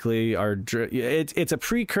basically are. It's a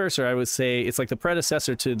precursor, I would say. It's like the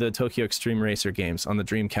predecessor to the Tokyo Extreme Racer games on the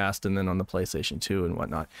Dreamcast and then on the PlayStation 2 and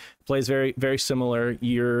whatnot. It plays very, very similar.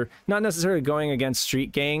 You're not necessarily going against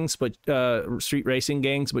street gangs, but street racing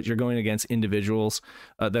gangs, but you're going against individuals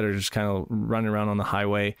that are just kind of running around on the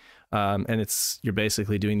highway. And you're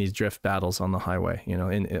basically doing these drift battles on the highway,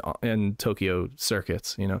 in Tokyo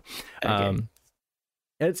circuits, Okay.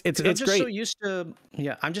 It's great.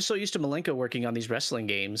 I'm just so used to Malenko working on these wrestling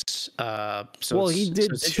games. He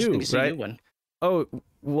did too, right? Oh,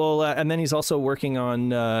 well, and then he's also working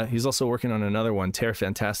on another one, Terra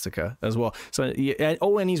Fantastica, as well. So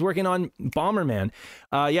and he's working on Bomberman.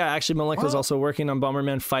 Actually, Malenko's also working on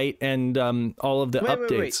Bomberman Fight and all of the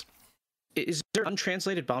updates. Wait. Is there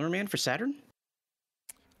untranslated Bomberman for Saturn?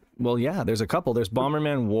 Well, yeah, there's a couple. There's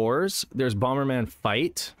Bomberman Wars. There's Bomberman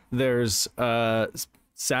Fight. There's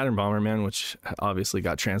Saturn Bomberman, which obviously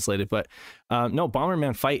got translated. But no,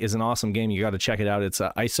 Bomberman Fight is an awesome game. You got to check it out. It's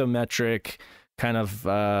an isometric kind of...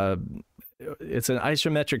 it's an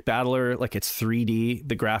isometric battler. Like, it's 3D.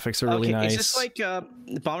 The graphics are really nice. Is this like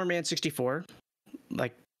Bomberman 64?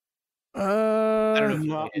 Like... I don't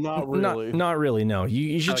know. Not really. Not really. No,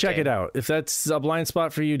 you should check it out. If that's a blind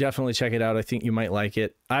spot for you, definitely check it out. I think you might like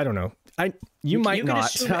it. I don't know. You might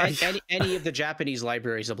not. any of the Japanese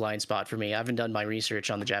library is a blind spot for me. I haven't done my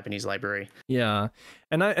research on the Japanese library. Yeah,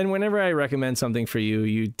 and whenever I recommend something for you,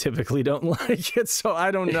 you typically don't like it. So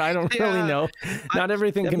I don't really know. Not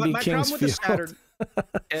everything can be King's Field.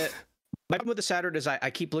 My problem with the Saturn is I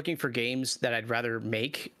keep looking for games that I'd rather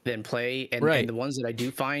make than play, and the ones that I do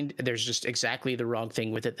find, there's just exactly the wrong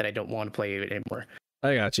thing with it that I don't want to play it anymore.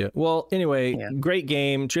 I got you. Well, anyway, great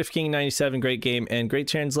game, Drift King 97, great game, and great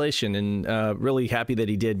translation, and really happy that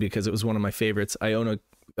he did because it was one of my favorites. I own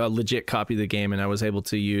a legit copy of the game, and I was able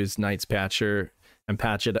to use Night's Patcher and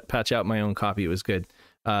patch out my own copy. It was good.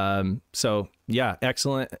 So yeah,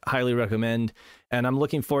 excellent. Highly recommend. And I'm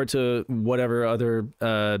looking forward to whatever other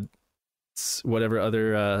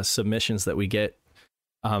submissions that we get.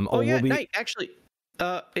 Knight, actually,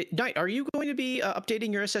 Knight, are you going to be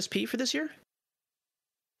updating your SSP for this year?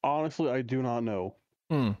 Honestly, I do not know.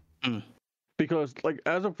 Because, like,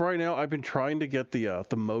 as of right now, I've been trying to get the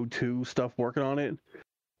Mode 2 stuff working on it,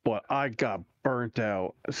 but I got burnt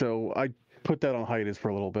out. So I put that on hiatus for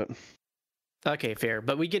a little bit. Okay, fair.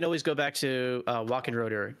 But we can always go back to Walking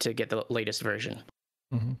Rotor to get the latest version.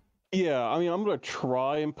 Mm-hmm. Yeah, I mean, I'm going to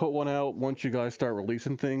try and put one out once you guys start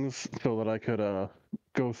releasing things so that I could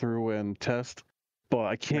go through and test, but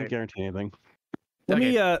I can't guarantee anything.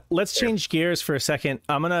 Let's change gears for a second.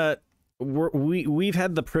 We've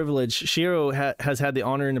had the privilege, Shiro has had the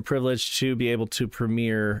honor and the privilege to be able to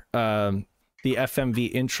premiere the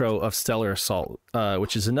FMV intro of Stellar Assault,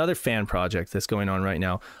 which is another fan project that's going on right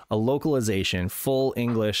now. A localization, full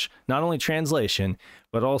English, not only translation,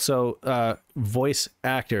 but also voice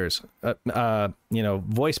actors,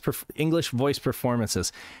 English voice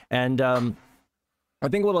performances. And I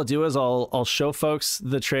think what I'll do is I'll show folks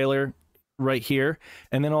the trailer right here,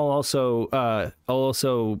 and then I'll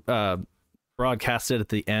also broadcast it at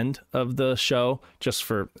the end of the show, just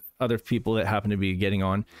for other people that happen to be getting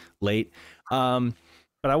on late. But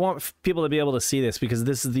I want people to be able to see this because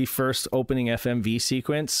this is the first opening FMV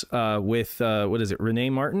sequence with what is it, Renee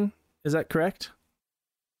Martin? Is that correct?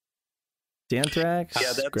 Danthrax?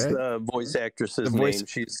 Yeah, that's the voice actress's name.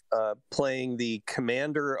 She's playing the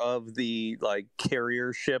commander of the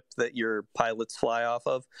carrier ship that your pilots fly off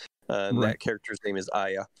of. That character's name is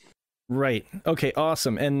Aya. Right. Okay.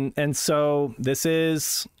 Awesome. And so this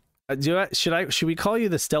is. Should we call you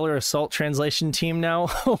the Stellar Assault translation team now,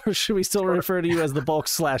 or should we still refer to you as the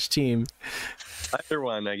bulk/team? Either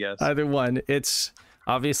one, I guess. Either one. It's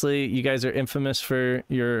obviously you guys are infamous for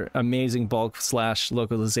your amazing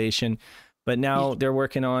bulk/localization, but now they're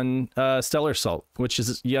working on Stellar Assault, which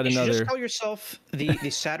is yet another. You should just call yourself the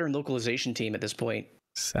Saturn localization team at this point.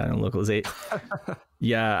 Saturn localization.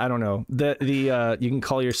 Yeah, I don't know. The you can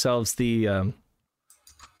call yourselves the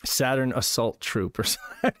Saturn Assault Troop or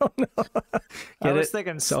something. I don't know. I was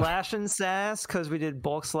thinking Slash and Sass because we did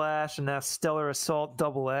bulk slash, and now Stellar Assault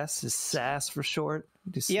double S is Sass for short.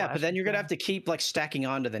 Yeah, but then you're gonna have to keep stacking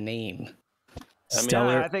onto the name.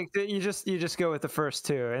 I think that you just go with the first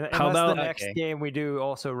two. And how about the next game we do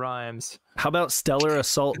also rhymes? How about Stellar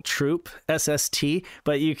Assault Troop SST?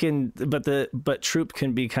 But Troop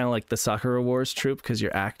can be kind of like the Sakura Wars Troop because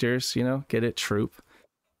you're actors, get it? Troop.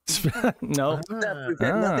 No,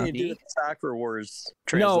 nothing to do with the Sakura Wars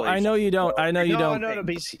translation. No, I know you don't. No,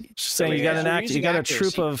 saying you got an actor, you got a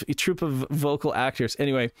troop of vocal actors.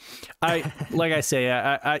 Anyway, I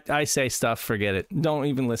say stuff. Forget it. Don't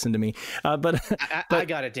even listen to me. But I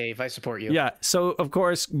got it, Dave. I support you. Yeah. So of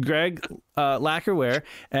course, Greg Lacquerware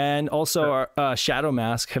and also our Shadow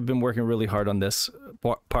Mask have been working really hard on this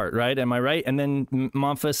part, right? Am I right? And then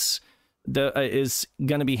Monfus is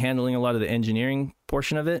going to be handling a lot of the engineering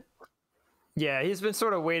portion of it. Yeah, he's been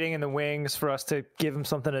sort of waiting in the wings for us to give him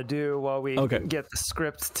something to do while we get the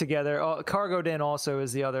script together. Cargo Din also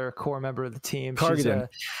is the other core member of the team. She's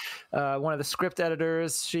one of the script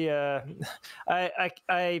editors. She,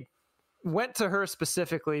 I went to her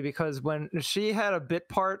specifically because when she had a bit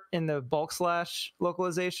part in the bulk slash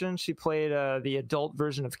localization, she played the adult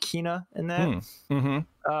version of Kina in that.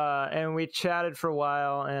 And we chatted for a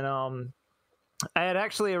while, and I had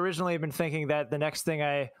actually originally been thinking that the next thing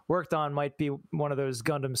I worked on might be one of those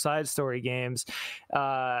Gundam side story games.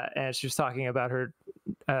 And she was talking about her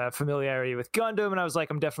familiarity with Gundam, and I was like,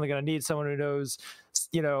 I'm definitely going to need someone who knows,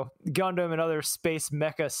 Gundam and other space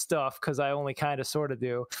mecha stuff, because I only kind of sort of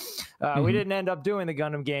do. We didn't end up doing the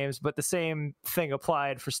Gundam games, but the same thing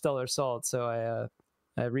applied for Stellar Assault. So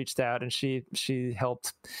I reached out, and she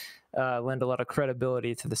helped lend a lot of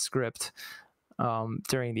credibility to the script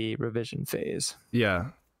during the revision phase. Yeah.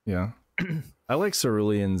 I like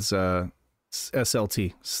Cerulean's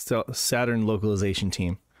SLT, Saturn Localization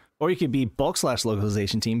Team. Or you could be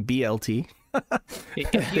bulk/localization team, BLT.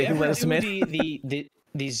 If you ever do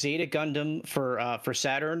the Zeta Gundam for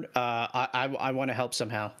Saturn, I want to help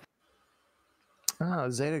somehow. Oh,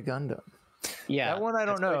 Zeta Gundam. Yeah, that one I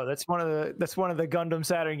don't know. That's one of the Gundam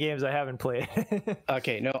Saturn games I haven't played.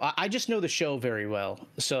 Okay, no, I just know the show very well.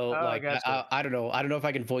 So gotcha. I don't know. I don't know if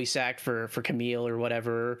I can voice act for Camille or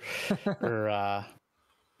whatever, or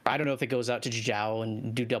I don't know if it goes out to Jiao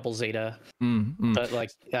and do double Zeta. But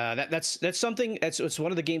like that's something. It's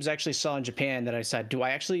one of the games I actually saw in Japan that I said, do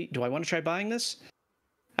I want to try buying this?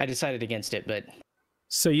 I decided against it, but.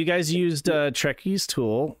 So you guys used Trekkie's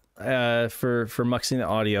tool for muxing the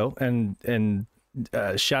audio, and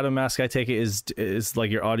Shadow Mask, I take it, is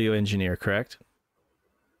like your audio engineer, correct?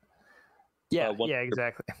 Yeah,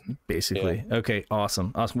 exactly. Basically. Yeah. Okay,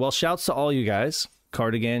 awesome. Well, shouts to all you guys.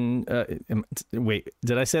 Cardigan. Wait,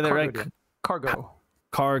 did I say that right?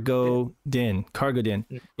 Cargo Din.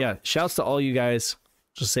 Yeah, shouts to all you guys.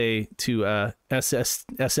 Just say to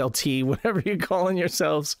SLT, whatever you're calling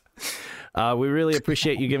yourselves. We really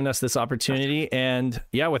appreciate you giving us this opportunity. And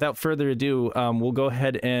yeah, without further ado, we'll go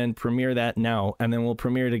ahead and premiere that now. And then we'll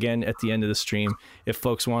premiere it again at the end of the stream. If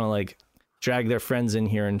folks want to like drag their friends in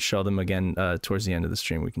here and show them again towards the end of the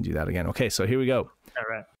stream, we can do that again. Okay, so here we go. All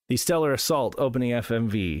right. The Stellar Assault opening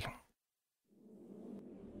FMV.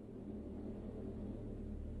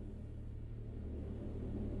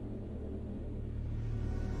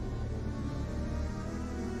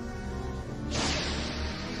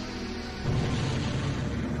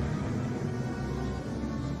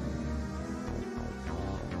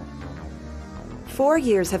 Four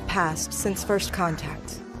years have passed since first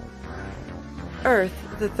contact. Earth,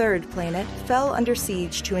 the third planet, fell under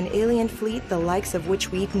siege to an alien fleet the likes of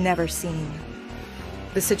which we'd never seen.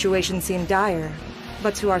 The situation seemed dire,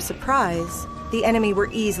 but to our surprise, the enemy were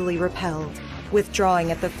easily repelled,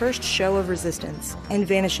 withdrawing at the first show of resistance and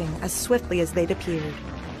vanishing as swiftly as they'd appeared.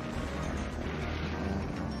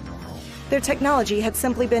 Their technology had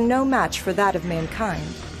simply been no match for that of mankind.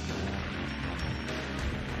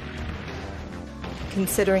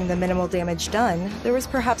 Considering the minimal damage done, there was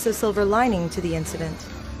perhaps a silver lining to the incident.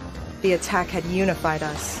 The attack had unified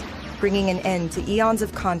us, bringing an end to eons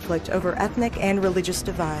of conflict over ethnic and religious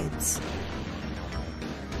divides.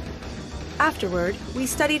 Afterward, we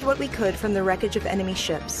studied what we could from the wreckage of enemy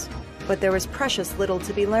ships, but there was precious little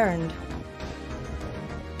to be learned.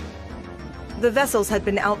 The vessels had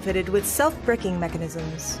been outfitted with self-bricking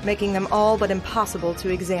mechanisms, making them all but impossible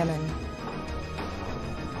to examine.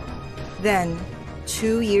 Then,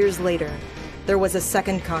 2 years later, there was a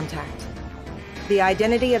second contact. The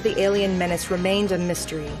identity of the alien menace remained a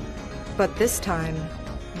mystery, but this time,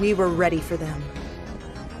 we were ready for them.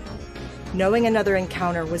 Knowing another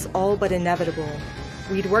encounter was all but inevitable,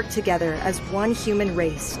 we'd work together as one human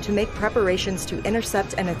race to make preparations to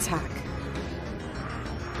intercept and attack.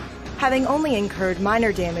 Having only incurred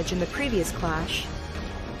minor damage in the previous clash,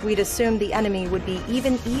 we'd assumed the enemy would be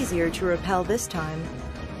even easier to repel this time.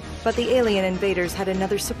 But the alien invaders had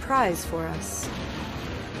another surprise for us.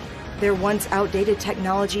 Their once outdated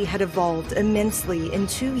technology had evolved immensely in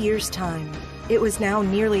 2 years' time. It was now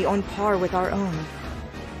nearly on par with our own.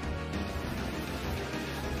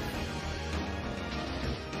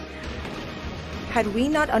 Had we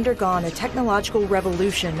not undergone a technological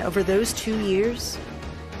revolution over those 2 years,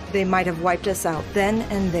 they might have wiped us out then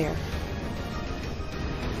and there.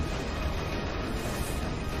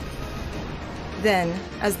 Then,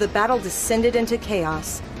 as the battle descended into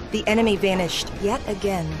chaos, the enemy vanished yet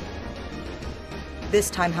again. This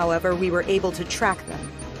time, however, we were able to track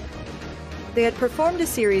them. They had performed a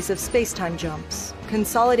series of space-time jumps,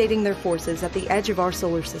 consolidating their forces at the edge of our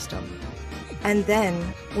solar system. And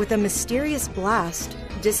then, with a mysterious blast,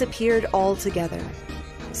 disappeared altogether.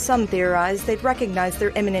 Some theorized they'd recognized their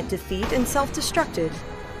imminent defeat and self-destructed.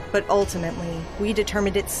 But ultimately, we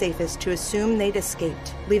determined it safest to assume they'd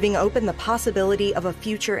escaped, leaving open the possibility of a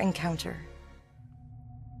future encounter.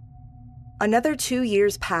 Another 2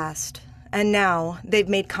 years passed, and now they've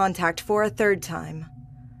made contact for a third time.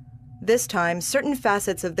 This time, certain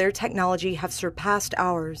facets of their technology have surpassed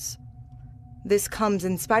ours. This comes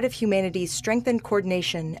in spite of humanity's strengthened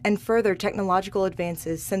coordination and further technological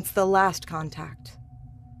advances since the last contact.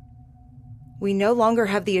 We no longer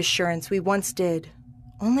have the assurance we once did.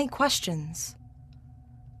 Only questions.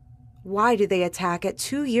 Why do they attack at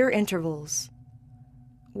 2-year intervals?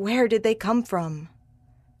 Where did they come from?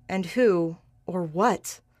 And who, or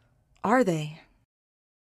what, are they?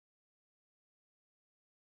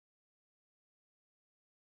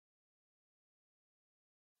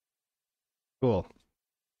 Cool.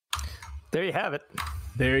 There you have it.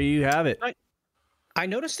 There you have it. I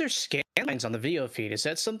noticed there's scan lines on the video feed. Is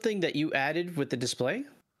that something that you added with the display?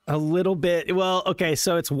 A little bit. Well, okay,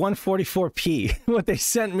 so it's 144p. What they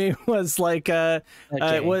sent me was like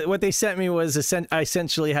what they sent me was I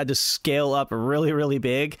essentially had to scale up really, really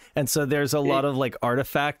big, and so there's a lot of like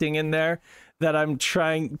artifacting in there that I'm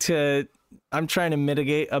trying to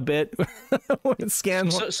mitigate a bit with scan.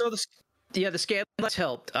 The scan lens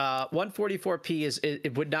helped. 144p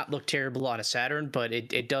it would not look terrible on a Saturn, but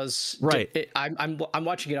it does. Right. I'm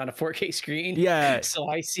watching it on a 4K screen. Yeah. So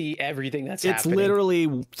I see everything that's happening. It's literally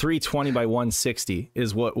 320 by 160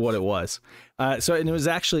 is what it was. So it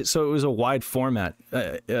was a wide format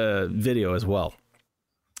video as well.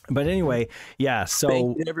 But anyway, yeah. So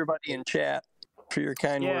thank you everybody in chat for your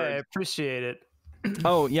kind words. Yeah, I appreciate it.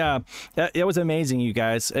 Oh yeah, it was amazing, you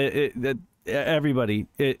guys. Everybody,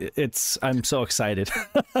 I'm so excited.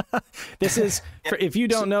 This is if you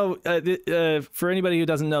don't know, for anybody who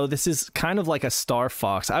doesn't know, this is kind of like a Star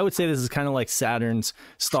Fox. I would say this is kind of like Saturn's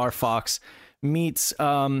Star Fox meets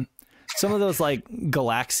some of those like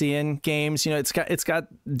Galaxian games. You know, it's got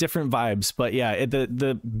different vibes, but yeah,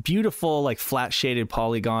 the beautiful like flat shaded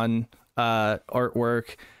polygon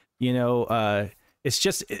artwork. You know, it's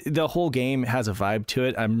just the whole game has a vibe to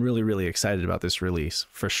it. I'm really, really excited about this release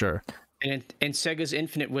for sure. And Sega's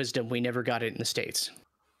infinite wisdom, we never got it in the States.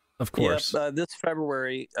 Of course. Yep, this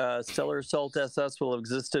February, Stellar Assault SS will have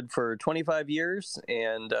existed for 25 years.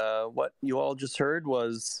 And what you all just heard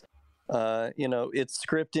was, it's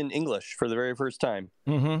script in English for the very first time.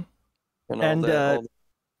 Mm-hmm. And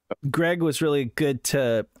Greg was really good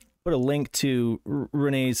to put a link to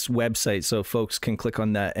Renee's website so folks can click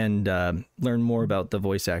on that and learn more about the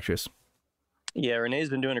voice actress. Yeah, Renee's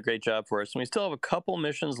been doing a great job for us, and we still have a couple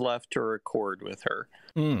missions left to record with her.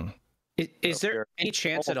 Is there any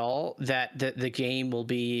chance at all that the game will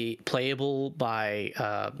be playable by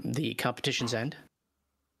the competition's end?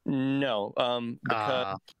 No,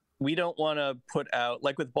 because we don't want to put out,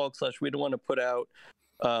 like with Bulk Slash, we don't want to put out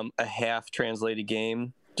a half-translated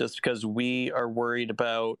game just because we are worried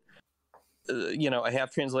about, a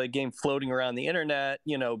half-translated game floating around the internet,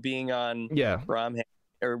 being on ROM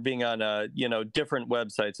or being on different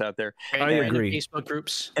websites out there. I agree. Facebook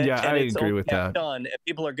groups. I agree with that. Done.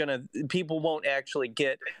 People won't actually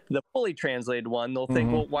get the fully translated one. They'll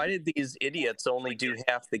think, well, why did these idiots only do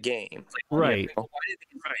half the game? Right. Why did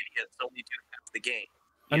these idiots only do half the game?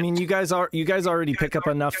 I mean, you guys already pick up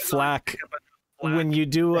enough flack when you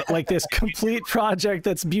do like this complete project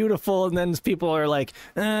that's beautiful, and then people are like,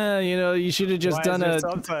 you should have just done a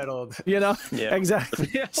subtitled. Exactly.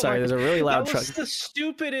 Sorry, there's a really loud truck. That was the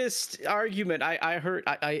stupidest argument I heard.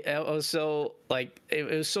 I was so like, it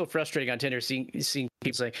was so frustrating on Tinder seeing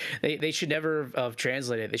people saying they should never have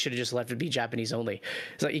translated. They should have just left it be Japanese only.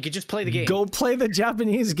 It's like, you could just play the game. Go play the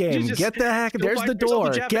Japanese game. Get the heck. There's the door.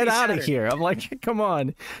 Get out of here. I'm like, come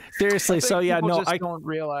on, seriously. So yeah, no, I don't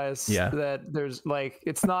realize that there's like,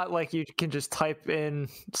 it's not like you can just type in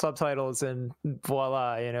subtitles and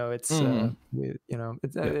voila, it's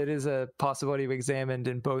it is a possibility we've examined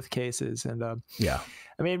in both cases. And I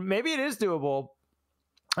mean, maybe it is doable.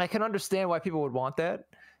 I can understand why people would want that.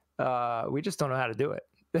 We just don't know how to do it.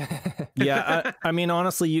 I mean,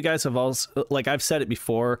 honestly, you guys have also, like I've said it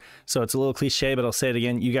before, so it's a little cliche, but I'll say it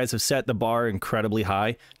again. You guys have set the bar incredibly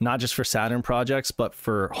high, not just for Saturn projects, but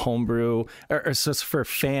for homebrew or just for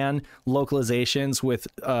fan localizations with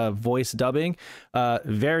voice dubbing.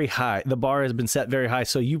 Very high. The bar has been set very high.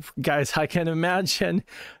 So you guys, I can imagine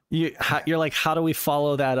you're like, how do we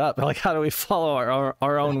follow that up? Like, how do we follow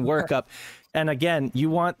our own work up? And again, you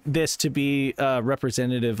want this to be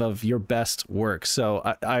representative of your best work. So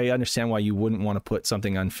I understand why you wouldn't want to put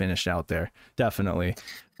something unfinished out there. Definitely.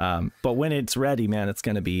 But when it's ready, man, it's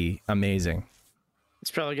going to be amazing.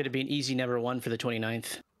 It's probably going to be an easy number 1 for the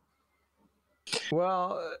 29th.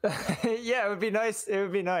 Well, yeah, it would be nice. It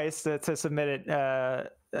would be nice to submit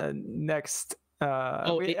it next.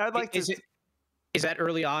 I'd like to. Is that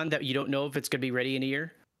early on that you don't know if it's going to be ready in a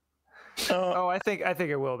year? I think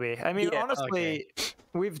it will be. I mean, honestly,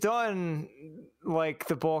 we've done like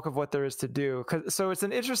the bulk of what there is to do. So it's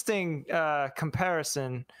an interesting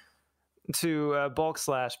comparison to Bulk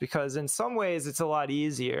Slash, because in some ways it's a lot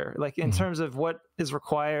easier. Like in terms of what is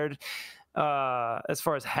required as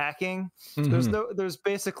far as hacking, there's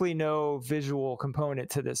basically no visual component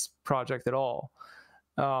to this project at all.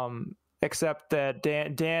 Except that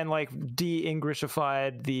Dan like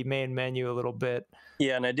de-Englishified the main menu a little bit.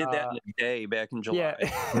 Yeah, and I did that in a day back in July.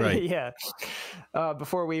 Yeah, right. Yeah,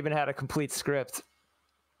 before we even had a complete script.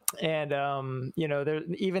 And there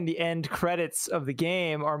even the end credits of the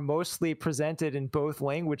game are mostly presented in both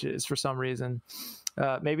languages for some reason.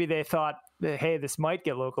 Maybe they thought, hey, this might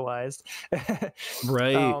get localized.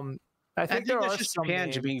 Right. I think there are just some Japan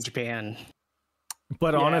names. being Japan.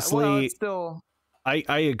 But honestly, still...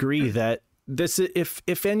 I agree that this,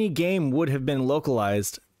 if any game would have been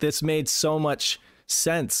localized, this made so much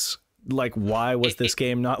sense. Like, why was this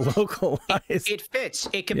game not localized? It fits.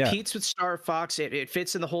 It competes with Star Fox. It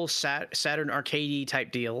fits in the whole Saturn arcade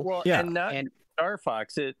type deal. Well, and Star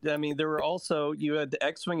Fox. There were also, you had the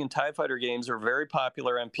X-Wing and TIE Fighter games were very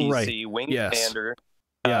popular on PC. Right. Wing Commander,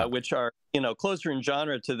 which are closer in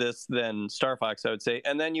genre to this than Star Fox, I would say.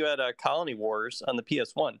 And then you had Colony Wars on the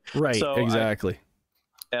PS1. Right. So exactly.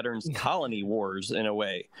 Saturn's Colony Wars in a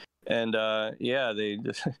way. And they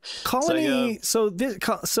Colony. So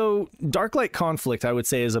Darklight Conflict, I would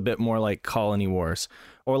say, is a bit more like Colony Wars,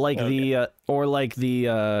 or like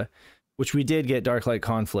the which we did get Darklight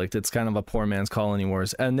Conflict. It's kind of a poor man's Colony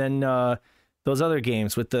Wars, and then those other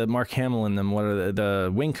games with the Mark Hamill in them. What are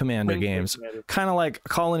the Wing Commander games? Kind of like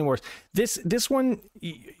Colony Wars. This one,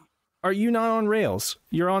 are you not on rails?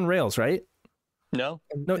 You're on rails, right? No.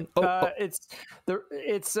 It's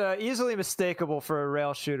easily mistakable for a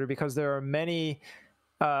rail shooter because there are many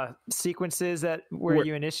sequences where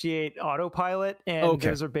you initiate autopilot, and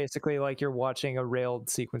those are basically like you're watching a railed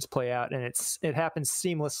sequence play out, and it happens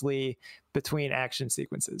seamlessly between action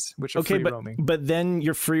sequences, which are free roaming. But then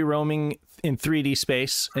you're free roaming in 3D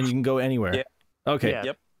space, and you can go anywhere. Yeah. Okay. Yeah.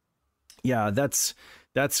 Yep. Yeah, that's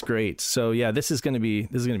great. So yeah, this is gonna be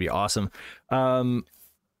awesome.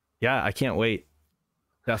 I can't wait.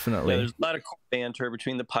 Definitely. There's a lot of cool banter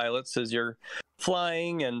between the pilots as you're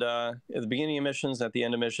flying, and at the beginning of missions, at the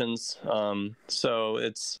end of missions. So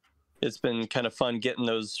it's been kind of fun getting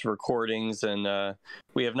those recordings, and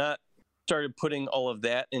we have not started putting all of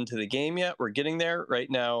that into the game yet. We're getting there right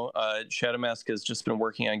now. Shadow Mask has just been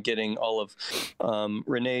working on getting all of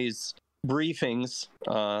Renee's briefings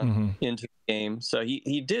into the game. So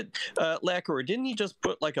he did, Lacquer, didn't he just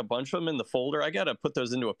put like a bunch of them in the folder? I gotta put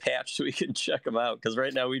those into a patch so we can check them out, because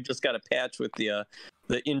right now we've just got a patch with the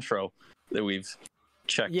intro that we've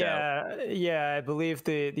checked out. Yeah, I believe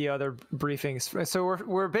the other briefings. So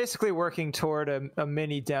we're basically working toward a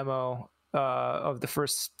mini demo of the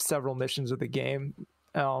first several missions of the game.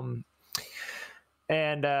 So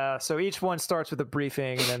each one starts with a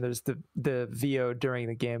briefing, and then there's the VO during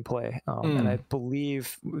the gameplay. And I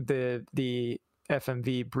believe the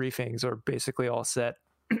FMV briefings are basically all set.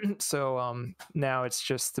 So now it's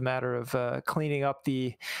just a matter of cleaning up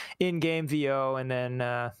the in-game VO and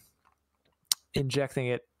then injecting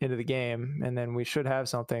it into the game, and then we should have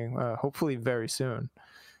something hopefully very soon.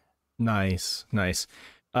 Nice.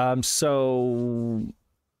 I was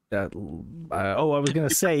gonna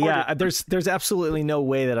say, there's absolutely no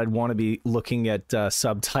way that I'd want to be looking at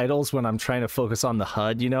subtitles when I'm trying to focus on the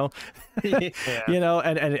HUD, and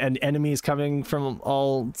enemies coming from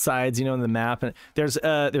all sides, in the map, and there's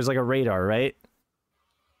like a radar, right?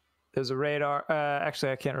 There's a radar.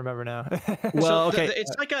 Actually, I can't remember now. Well, okay.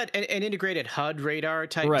 It's like an integrated HUD radar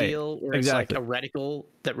type deal, where it's like a reticle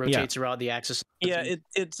that rotates around the axis. Yeah,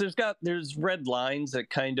 there's red lines that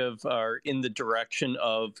kind of are in the direction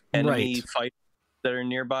of enemy fighters that are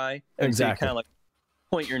nearby. And exactly. So you kind of like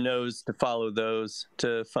point your nose to follow those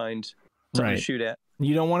to find something to shoot at.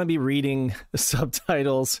 You don't want to be reading the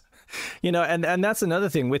subtitles, and that's another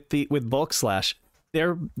thing with Bulk Slash.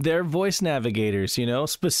 They're voice navigators,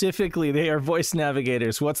 specifically they are voice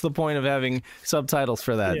navigators. What's the point of having subtitles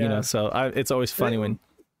for that? So it's always funny when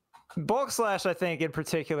Bulk Slash, I think in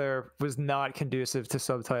particular, was not conducive to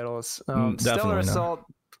subtitles. Stellar Assault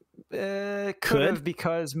could have,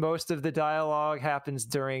 because most of the dialogue happens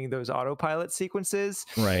during those autopilot sequences.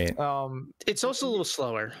 Right. It's also a little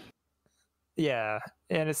slower. Yeah,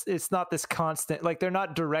 and it's not this constant, like they're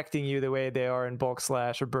not directing you the way they are in Bulk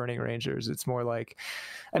Slash or Burning Rangers. It's more like,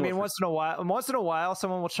 once in a while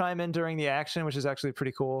someone will chime in during the action, which is actually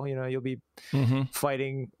pretty cool. You'll be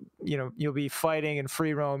fighting, you'll be fighting and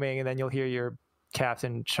free roaming, and then you'll hear your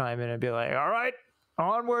captain chime in and be like, "All right,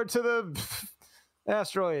 onward to the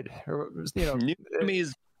asteroid," or new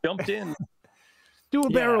enemies jumped in. Do a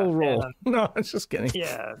barrel roll. No, I'm just kidding.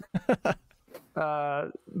 Yeah.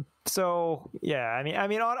 So yeah,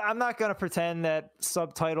 I'm not gonna pretend that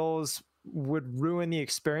subtitles would ruin the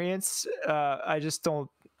experience. We just don't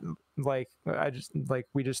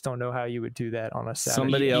know how you would do that on a Saturday.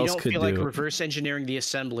 Somebody else you don't could feel like reverse engineering the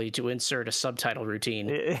assembly to insert a subtitle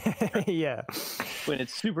routine. Yeah, when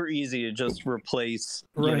it's super easy to just replace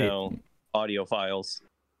audio files.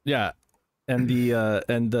 Yeah, and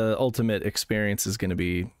the ultimate experience is going to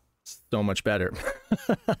be so much better.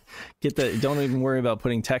 Don't even worry about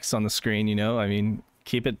putting text on the screen,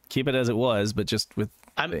 keep it as it was, but just with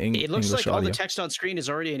it looks English like audio. all the text on screen is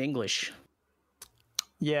already in English.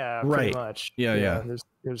 Yeah, right. Pretty much. Yeah.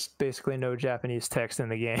 There's basically no Japanese text in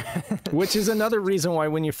the game. Which is another reason why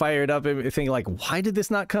when you fire it up, you think like, why did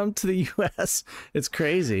this not come to the US? It's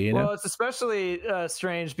crazy, you know? Well, it's especially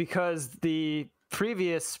strange because the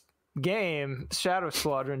previous game, Shadow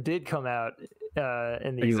Squadron, did come out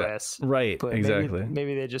in the US. Right, but exactly.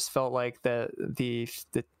 Maybe they just felt like the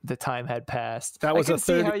time had passed. That was a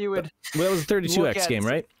 32X game,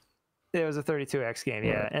 right? It was a 32X game,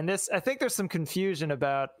 yeah. And this, I think there's some confusion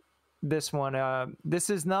about this one. This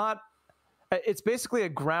is not, it's basically a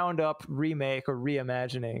ground up remake or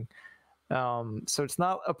reimagining. So it's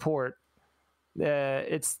not a port.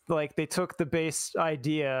 It's like they took the base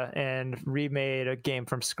idea and remade a game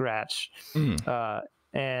from scratch.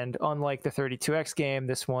 And unlike the 32X game,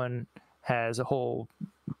 this one has a whole,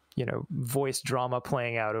 voice drama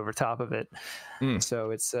playing out over top of it.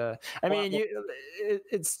 So it's,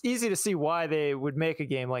 it's easy to see why they would make a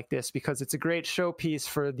game like this, because it's a great showpiece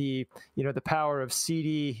for the, the power of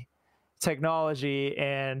CD technology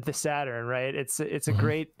and the Saturn, right? It's a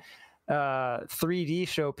great 3D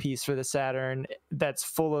showpiece for the Saturn that's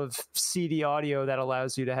full of CD audio that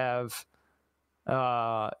allows you to have,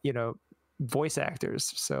 voice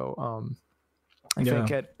actors. So, I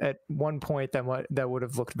think at one point that would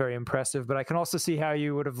have looked very impressive, but I can also see how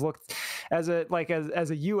you would have looked as a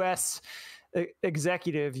US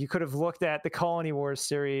executive. You could have looked at the Colony Wars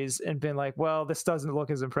series and been like, well, this doesn't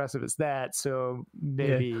look as impressive as that, so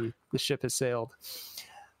maybe the ship has sailed.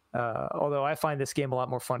 Although I find this game a lot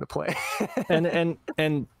more fun to play.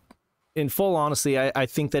 and in full honesty, I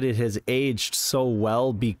think that it has aged so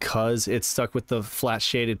well because it's stuck with the flat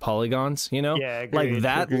shaded polygons, Yeah, agreed, like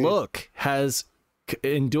that look has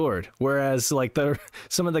endured, whereas like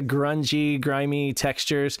some of the grimy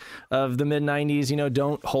textures of the mid 90s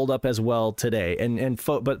don't hold up as well today,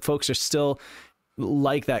 but folks are still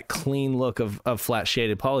like that clean look of flat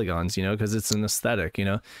shaded polygons, because it's an aesthetic,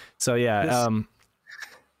 so yeah.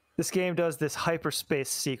 This game does this hyperspace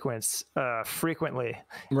sequence frequently,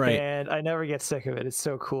 right? And I never get sick of it. It's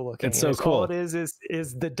so cool looking. It's so cool. All it is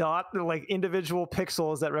the dot, like individual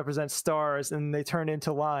pixels that represent stars, and they turn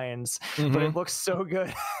into lines. But it looks so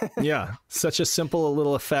good. Yeah, such a simple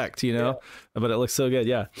little effect, but it looks so good.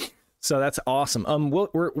 Yeah. So that's awesome.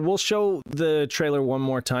 We'll show the trailer one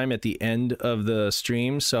more time at the end of the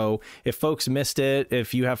stream. So if folks missed it,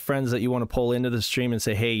 if you have friends that you want to pull into the stream and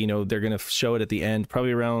say, hey, they're going to show it at the end,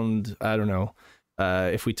 probably around, I don't know,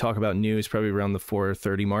 if we talk about news, probably around the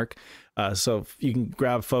 4:30 mark. So you can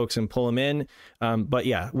grab folks and pull them in. But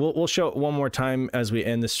yeah, we'll show it one more time as we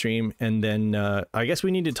end the stream. And then I guess we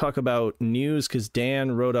need to talk about news because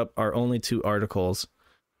Dan wrote up our only 2 articles.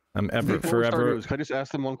 Forever. Can I just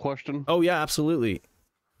ask them one question? Oh yeah, absolutely.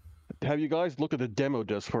 Have you guys looked at the demo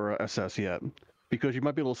disc for SS yet? Because you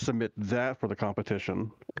might be able to submit that for the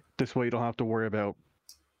competition. This way you don't have to worry about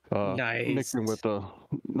mixing with the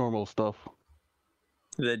normal stuff.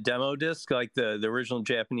 The demo disc, like the original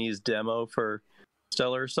Japanese demo for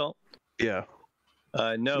Stellar Assault? Yeah.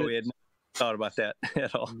 No, we had not thought about that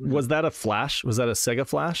at all. Was that a Flash? Was that a Sega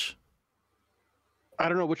Flash? I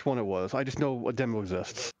don't know which one it was. I just know a demo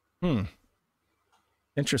exists.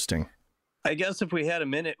 Interesting. I guess if we had a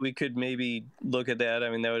minute, we could maybe look at that.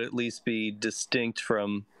 I mean, that would at least be distinct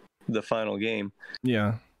from the final game.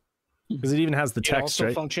 Yeah. Because it even has the text, also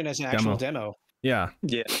right? Function as an actual demo. Yeah.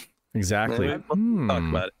 Yeah. Exactly. We'll talk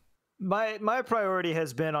about it. My priority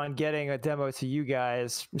has been on getting a demo to you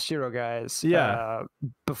guys, Shiro guys,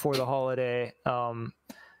 before the holiday.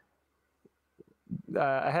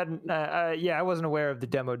 I wasn't aware of the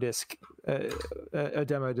demo disc, a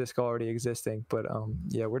demo disc already existing, but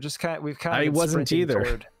we're just we've kind of. I wasn't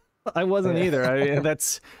either. I wasn't either.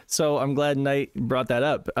 So I'm glad Knight brought that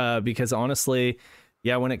up because honestly,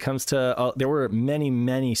 when it comes to there were many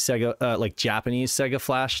Sega like Japanese Sega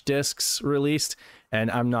Flash discs released,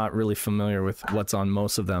 and I'm not really familiar with what's on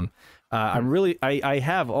most of them. I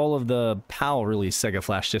have all of the PAL released Sega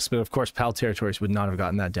Flash discs, but of course PAL Territories would not have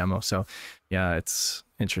gotten that demo. So yeah, it's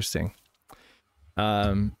interesting.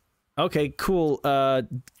 Okay, cool.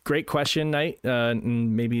 Great question, Knight.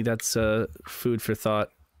 Maybe that's food for thought.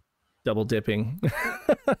 Double dipping.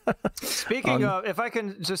 Speaking of, if I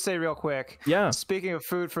can just say real quick. Yeah. Speaking of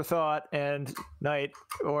food for thought and Knight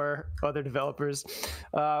or other developers,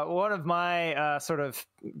 one of my sort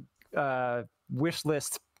of wish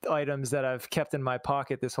list items that I've kept in my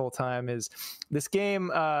pocket this whole time is this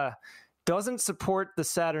game doesn't support the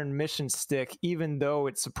Saturn mission stick, even though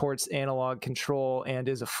it supports analog control and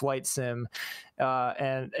is a flight sim.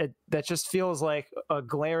 And that just feels like a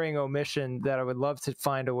glaring omission that I would love to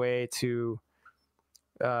find a way to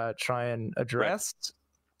try and address.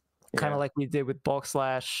 kind of like we did with Bulk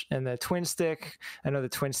Slash and the Twin Stick. I know the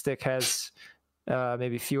Twin Stick has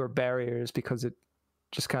maybe fewer barriers because it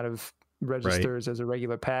just kind of registers as a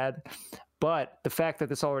regular pad. But the fact that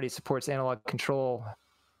this already supports analog control,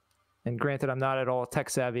 and granted, I'm not at all tech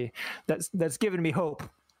savvy, that's given me hope.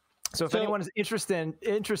 So if anyone is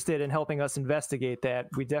interested in helping us investigate that,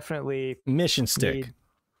 we definitely Mission Stick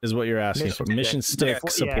is what you're asking for. Mission Stick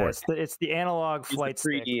support. Yeah, it's the analog flight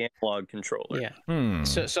 3D stick. analog controller. Yeah.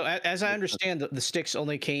 So as I understand, the sticks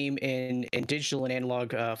only came in digital and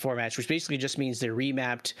analog formats, which basically just means they're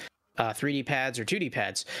remapped 3D pads or 2D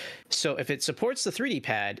pads. So if it supports the 3D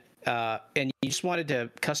pad and you just wanted to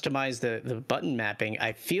customize the button mapping,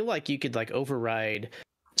 I feel like you could like override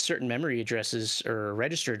certain memory addresses or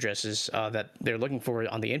register addresses that they're looking for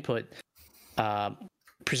on the input.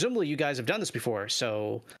 Presumably you guys have done this before,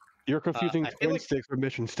 so you're confusing Twin Sticks with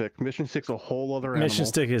Mission Stick. Mission Stick's a whole other animal. Mission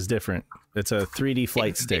Stick is different. It's a 3D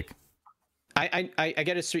flight stick. I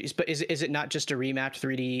get it, but is it not just a remapped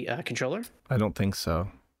 3D controller? I don't think so.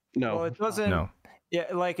 No, well, it doesn't. No. Yeah,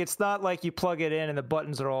 like it's not like you plug it in and the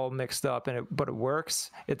buttons are all mixed up, but it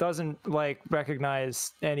works. It doesn't like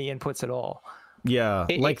recognize any inputs at all. Yeah,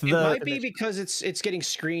 it might be because it's getting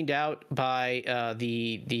screened out by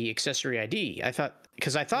the accessory ID. I thought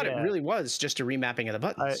it really was just a remapping of the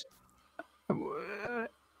buttons.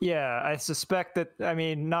 Yeah, I suspect that. I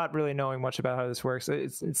mean, not really knowing much about how this works,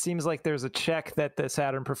 it seems like there's a check that the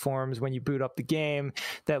Saturn performs when you boot up the game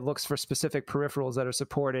that looks for specific peripherals that are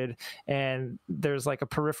supported, and there's like a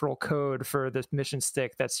peripheral code for this Mission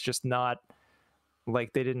Stick that's just not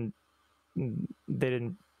like they didn't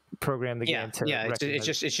program the game to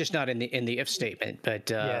it's just not in the if statement,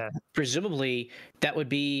 but presumably that would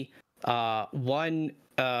be one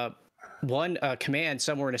command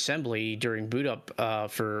somewhere in assembly during boot up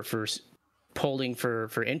for polling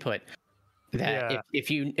for input. That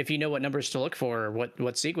if you know what numbers to look for, or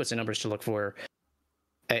what sequence of numbers to look for,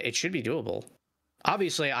 it should be doable.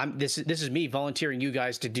 Obviously, this is me volunteering you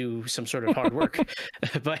guys to do some sort of hard work,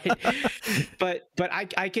 but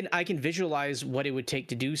I can visualize what it would take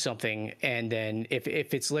to do something, and then if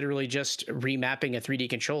it's literally just remapping a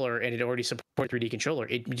 3D controller and it already supports 3D controller,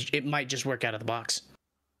 it might just work out of the box.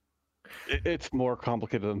 It's more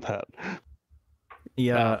complicated than that.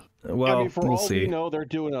 Yeah, well, I mean, for we'll all see. we know, they're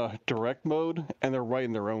doing a direct mode and they're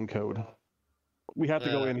writing their own code. We have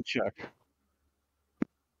to go in and check.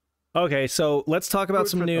 Okay, so let's talk about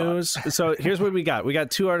some news. So here's what we got. We got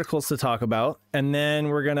 2 articles to talk about, and then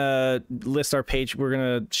we're going to list our page. We're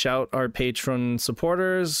going to shout our patron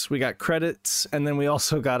supporters. We got credits, and then we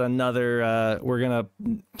also got another, we're going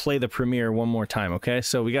to play the premiere one more time, okay?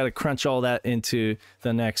 So we got to crunch all that into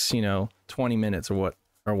the next, 20 minutes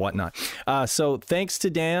or whatnot. So thanks to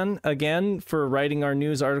Dan again for writing our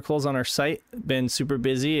news articles on our site. Been super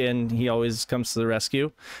busy, and he always comes to the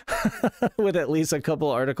rescue with at least a couple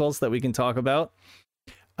articles that we can talk about.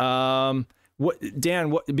 Dan,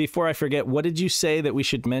 before I forget, what did you say that we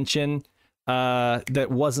should mention that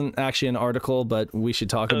wasn't actually an article, but we should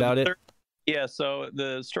talk about it? Yeah, so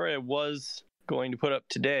the story I was going to put up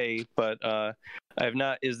today, but I have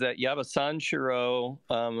not, is that Yaba Sanshiro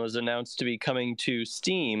was announced to be coming to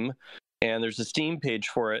Steam, and there's a Steam page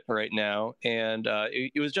for it right now, and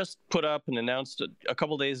it was just put up and announced a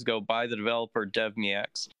couple days ago by the developer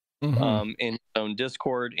DevMeX in his own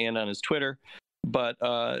Discord and on his Twitter, but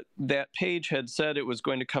that page had said it was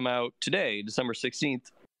going to come out today, December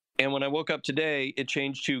 16th, and when I woke up today, it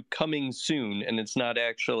changed to coming soon, and it's not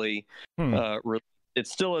actually released. It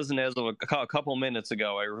still isn't as of a couple minutes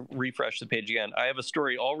ago. I refreshed the page again. I have a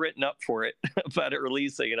story all written up for it about it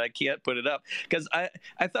releasing, and I can't put it up because I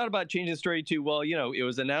thought about changing the story to, well, it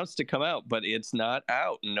was announced to come out, but it's not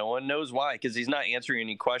out. And no one knows why, because he's not answering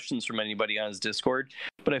any questions from anybody on his Discord.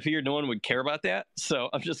 But I figured no one would care about that, so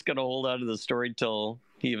I'm just going to hold on to the story till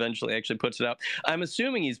he eventually actually puts it out. I'm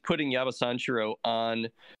assuming he's putting Yaba Sanshiro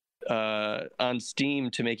on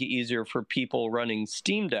Steam to make it easier for people running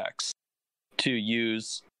Steam Decks to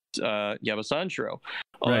use Yaba Sanshiro.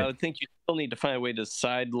 Although I would think you still need to find a way to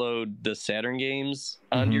sideload the Saturn games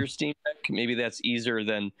onto your Steam Deck. Maybe that's easier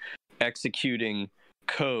than executing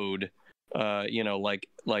code, like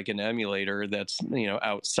an emulator that's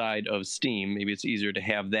outside of Steam. Maybe it's easier to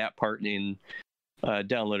have that part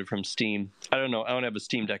downloaded from Steam. I don't know. I don't have a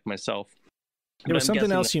Steam Deck myself. There was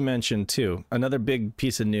something else you mentioned too. Another big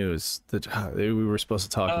piece of news that we were supposed to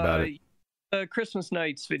talk about it. The Christmas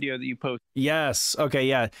Nights video that you posted. Yes. Okay.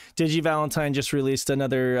 Yeah. DigiValentine just released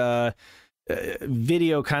another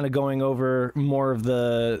video kind of going over more of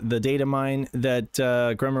the data mine that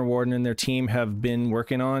Gremmer Warden and their team have been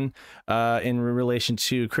working on in relation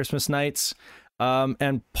to Christmas Nights.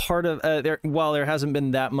 And part of while there hasn't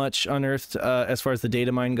been that much unearthed as far as the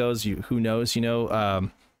data mine goes, who knows?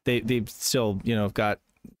 They've still got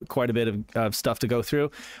quite a bit of stuff to go through.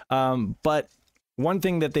 But one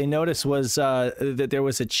thing that they noticed was that there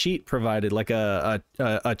was a cheat provided, like a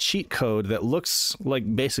cheat code that looks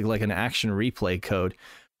like basically like an action replay code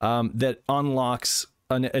that unlocks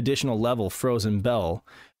an additional level, Frozen Bell,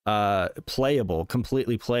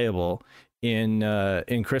 completely playable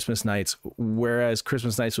in Christmas Nights, whereas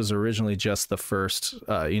Christmas Nights was originally just the first,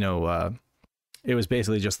 it was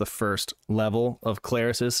basically just the first level of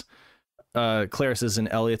Claris's and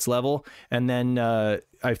Elliot's level, and then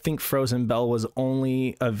I think Frozen Bell was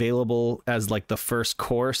only available as like the first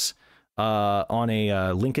course on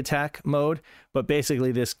a link attack mode, but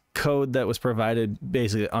basically this code that was provided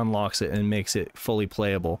basically unlocks it and makes it fully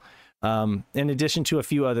playable. In addition to a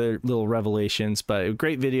few other little revelations, but a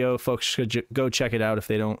great video. Folks should go check it out if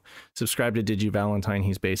they don't subscribe to DigiValentine.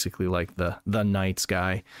 He's basically like the Knights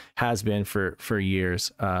guy, has been for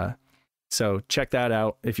years. So check that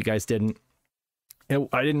out if you guys didn't.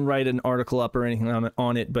 I didn't write an article up or anything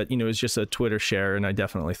on it, but it's just a Twitter share, and I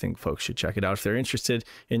definitely think folks should check it out if they're interested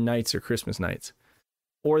in Nights or Christmas Nights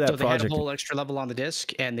or that project. So they had a whole extra level on the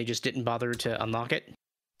disc, and they just didn't bother to unlock it.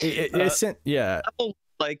 Yeah.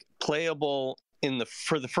 Like playable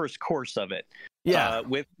for the first course of it,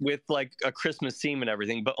 with like a Christmas theme and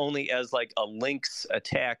everything, but only as like a Link's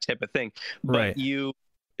attack type of thing. But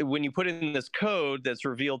when you put in this code that's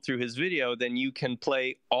revealed through his video, then you can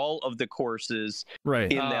play all of the courses in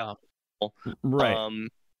that level.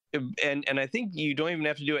 And I think you don't even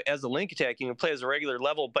have to do it as a Link attack. You can play as a regular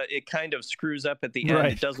level, but it kind of screws up at the end.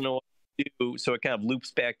 It doesn't know what to do, so it kind of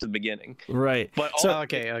loops back to the beginning. But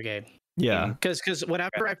okay. Yeah, because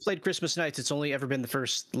whenever I played Christmas Nights, it's only ever been the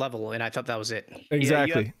first level, and I thought that was it.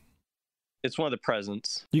 Exactly. It's one of the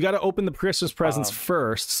presents. You got to open the Christmas presents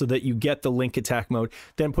first so that you get the Link attack mode,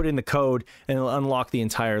 then put in the code and it'll unlock the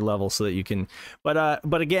entire level so that you can. But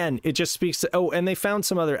again, it just speaks to, and they found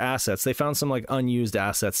some other assets. They found some like unused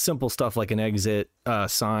assets, simple stuff like an exit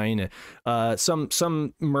sign,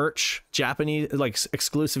 some merch, Japanese, like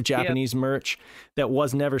exclusive Japanese merch that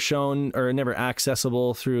was never shown or never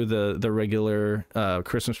accessible through the regular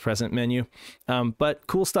Christmas present menu. But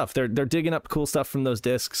cool stuff. They're digging up cool stuff from those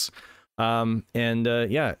discs.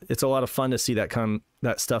 It's a lot of fun to see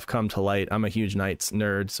that stuff come to light. I'm a huge Knights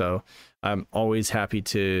nerd, so I'm always happy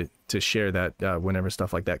to share that whenever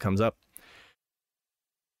stuff like that comes up.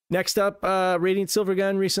 Next up, Radiant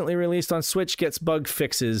Silvergun recently released on Switch gets bug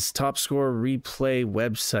fixes. Top Score Replay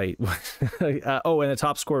website. And a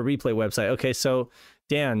Top Score Replay website. Okay, so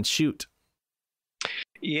Dan, shoot.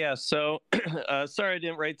 Yeah, so sorry I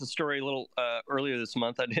didn't write the story a little earlier this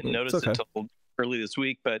month. I didn't notice it until early this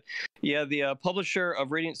week, but the publisher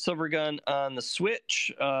of Radiant Silvergun on the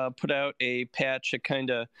Switch put out a patch that kind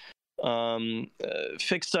of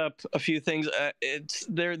fixed up a few things.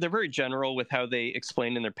 They're very general with how they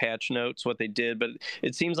explained in their patch notes what they did, but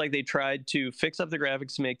it seems like they tried to fix up the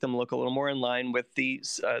graphics to make them look a little more in line with the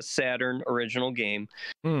Saturn original game.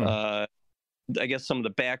 I guess some of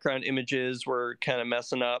the background images were kind of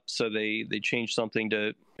messing up, so they changed something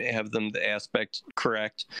to have them the aspect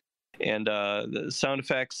correct. And the sound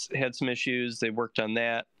effects had some issues. They worked on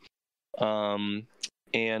that. When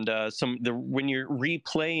you're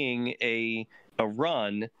replaying a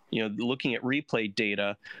run, looking at replay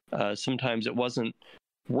data, sometimes it wasn't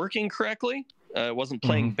working correctly. It wasn't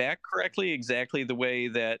playing back correctly, exactly the way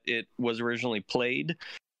that it was originally played.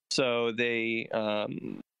 So they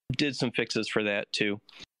did some fixes for that too.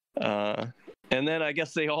 And then I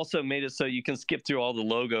guess they also made it so you can skip through all the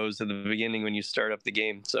logos at the beginning when you start up the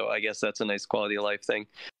game. So I guess that's a nice quality of life thing.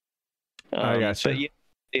 I gotcha.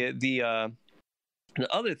 But the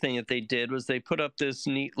other thing that they did was they put up this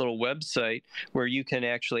neat little website where you can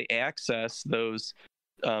actually access those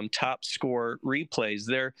top score replays.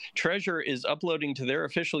 Their treasure is uploading to their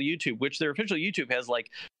official YouTube, which their official YouTube has like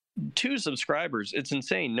 2 subscribers. It's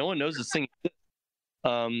insane. No one knows this thing.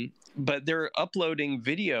 But they're uploading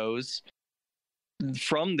videos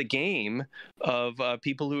from the game of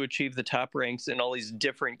people who achieve the top ranks in all these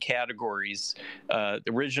different categories, the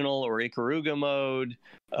original or Ikaruga mode,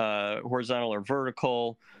 horizontal or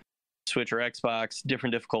vertical, Switch or Xbox,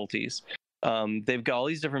 different difficulties. They've got all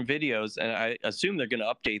these different videos, and I assume they're going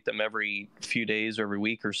to update them every few days or every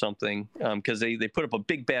week or something, because they put up a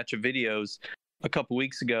big batch of videos a couple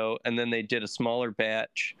weeks ago, and then they did a smaller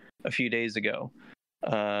batch a few days ago.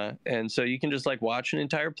 And so you can just like watch an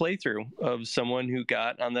entire playthrough of someone who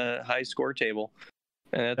got on the high score table.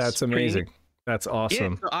 And that's amazing. That's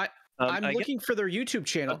awesome. Yeah, I'm looking for their YouTube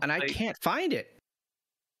channel and I can't find it.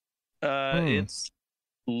 It's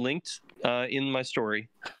linked in my story.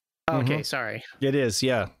 Okay, sorry. It is,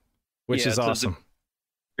 yeah, which is awesome.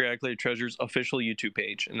 Periodically Treasure's official YouTube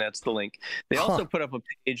page, and that's the link. They also put up a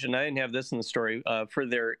page, and I didn't have this in the story, for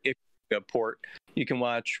their Ikaruga port. You can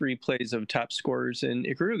watch replays of top scorers in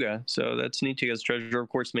Ikaruga, so that's neat because Treasure, of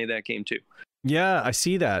course, made that game too. Yeah, I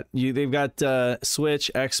see that. They've got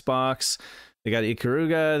Switch, Xbox, they got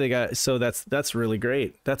Ikaruga, so that's really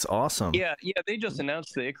great. That's awesome. Yeah, they just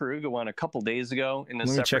announced the Ikaruga one a couple days ago in a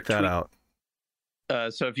separate Let me check that out.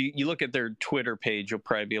 So if you look at their Twitter page, you'll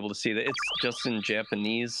probably be able to see that it's just in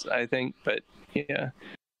Japanese, I think. But yeah.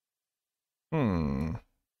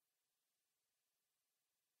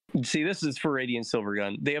 See, this is for Radiant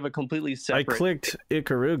Silvergun. They have a completely separate. I clicked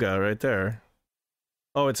Ikaruga right there.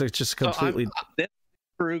 Oh, it's just completely.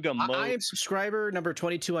 Ikaruga mode. I am subscriber number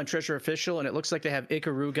 22 on Treasure Official, and it looks like they have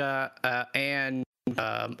Ikaruga and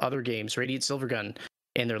other games, Radiant Silvergun,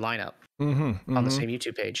 in their lineup on the same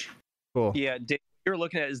YouTube page. Cool. Yeah, you're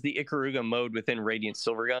looking at is the Ikaruga mode within Radiant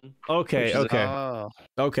Silvergun. Okay.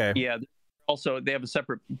 Okay. Yeah. Also, they have a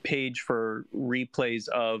separate page for replays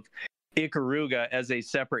of Ikaruga as a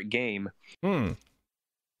separate game.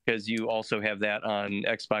 Because you also have that on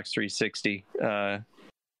Xbox 360. I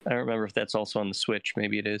don't remember if that's also on the Switch.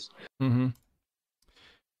 Maybe it is.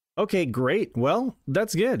 Okay, great. Well,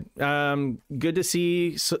 that's good. Good to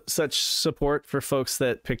see such support for folks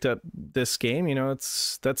that picked up this game. You know,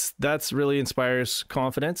 that's really inspires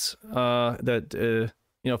confidence that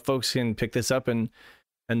folks can pick this up and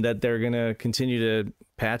that they're gonna continue to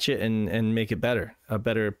patch it and make it better, a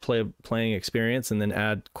better playing experience, and then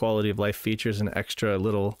add quality of life features and extra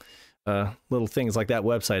little things. Like that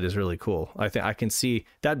website is really cool. I think I can see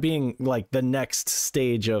that being like the next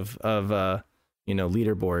stage of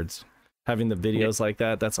leaderboards, having the videos like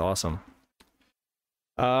that. That's awesome.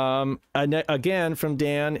 Again from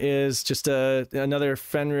Dan is just another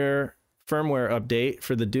Fenrir firmware update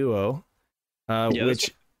for the Duo,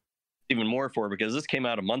 which even more for, because this came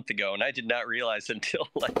out a month ago and I did not realize until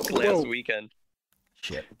like last weekend.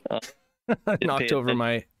 Shit. Knocked over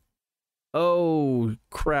my. Oh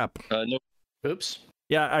crap. No. Oops.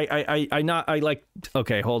 Yeah, I like.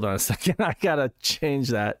 Okay, hold on a second. I gotta change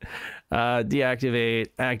that. Deactivate,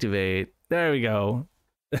 activate. There we go.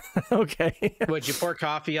 Okay. Would you pour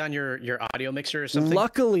coffee on your audio mixer or something?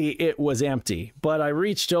 Luckily, it was empty, but I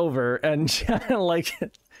reached over and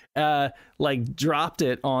like dropped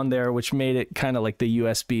it on there, which made it kind of like the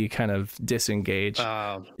USB kind of disengage.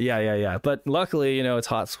 Yeah. But luckily, it's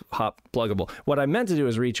hot pluggable. What I meant to do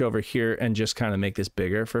is reach over here and just kind of make this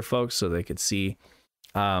bigger for folks so they could see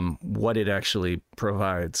what it actually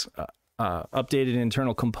provides. Updated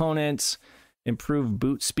internal components, improved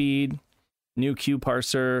boot speed, new queue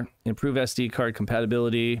parser, improved SD card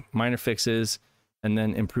compatibility, minor fixes, and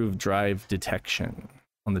then improved drive detection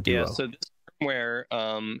on the Duo. Yeah, so this firmware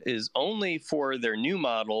is only for their new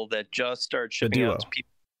model that just started shipping out to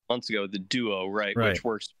people months ago, the Duo, right? Which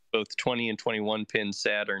works both 20 and 21 pin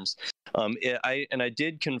Saturns. I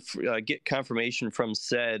did get confirmation from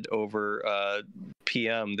SED over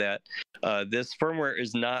PM that this firmware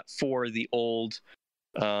is not for the older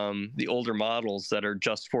models that are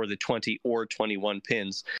just for the 20 or 21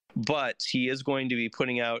 pins, but he is going to be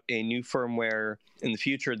putting out a new firmware in the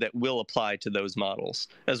future that will apply to those models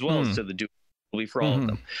as well as to the Duo, for all of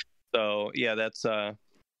them. So yeah, that's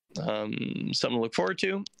something to look forward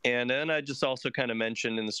to. And then I just also kind of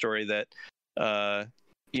mentioned in the story that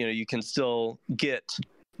you can still get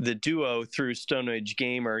the Duo through Stone Age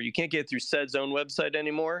Gamer. You can't get it through SED's own website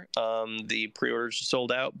anymore. The pre-orders are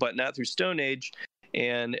sold out, but not through Stone Age.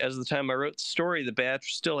 And as of the time I wrote the story, the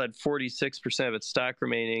batch still had 46% of its stock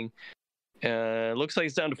remaining. Looks like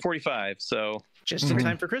it's down to 45. So just in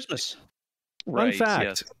time for Christmas. Right. Fun fact: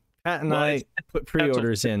 yes. Pat and I put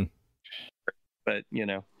pre-orders in. But you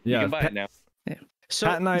can buy it now. Yeah. So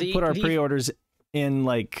Pat and I put our pre-orders in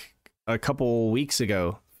like a couple weeks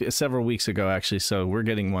ago, several weeks ago actually. So we're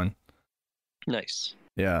getting one. Nice.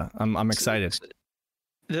 Yeah, I'm excited.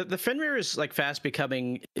 The Fenrir is like fast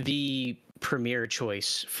becoming the premier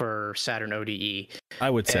choice for Saturn ODE. I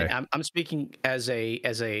would say. And I'm speaking as a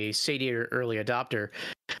Sadia early adopter.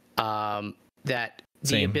 That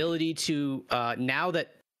the ability to now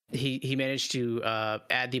that he managed to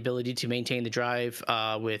add the ability to maintain the drive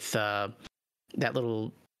with that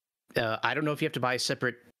little. I don't know if you have to buy a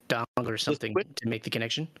separate dongle or something to make the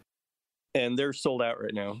connection. And they're sold out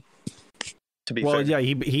right now. Well, yeah,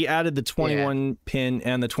 he added the 21 pin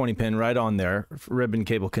and the 20 pin right on there, ribbon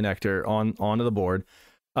cable connector onto the board.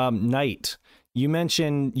 Knight, you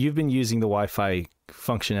mentioned you've been using the Wi-Fi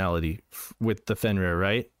functionality with the Fenrir,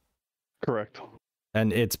 right? Correct.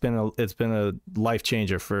 and it's been a life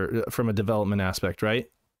changer from a development aspect, right?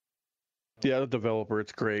 Yeah, the developer,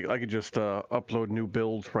 it's great. I could just upload new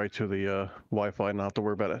builds right to the Wi-Fi and not have to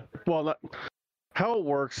worry about it. Well, how it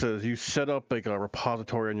works is you set up like a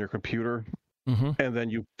repository on your computer, and then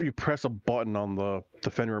you press a button on the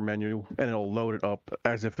Fenrir menu, and it'll load it up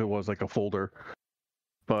as if it was like a folder.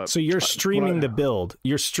 But so you're streaming the build.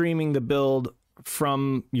 You're streaming the build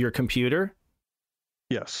from your computer?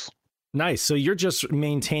 Yes. Nice. So you're just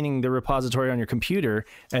maintaining the repository on your computer,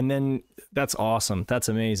 and then that's awesome. That's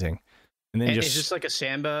amazing. And then is this like a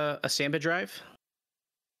Samba drive?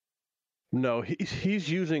 No, he's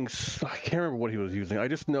using. I can't remember what he was using. I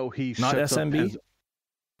just know he not sets SMB? up his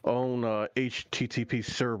own HTTP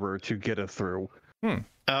server to get it through.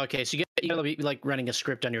 Okay, so you gotta be like running a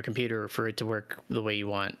script on your computer for it to work the way you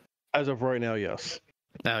want. As of right now, yes.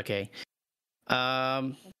 Okay.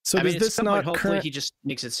 So does this not hopefully he just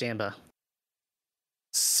makes it Samba.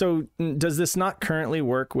 So does this not currently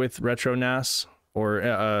work with RetroNAS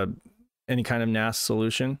or any kind of NAS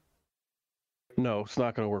solution? No, it's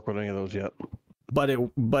not going to work with any of those yet. But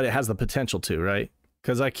it has the potential to, right?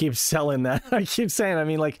 Because I keep selling that. I keep saying, I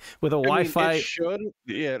mean, like with a Wi-Fi. It should.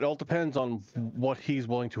 Yeah, it all depends on what he's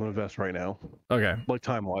willing to invest right now. Okay. Like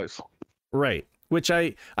time-wise. Right. Which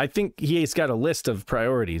I think he's got a list of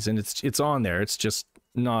priorities, and it's on there. It's just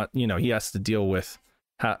not, he has to deal with,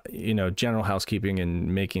 general housekeeping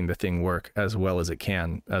and making the thing work as well as it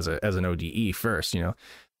can as an ODE first,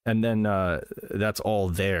 and then that's all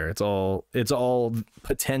there. It's all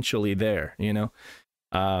potentially there,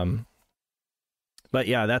 But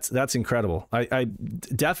yeah, that's incredible. I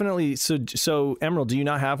definitely. So Emerald, do you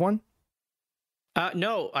not have one?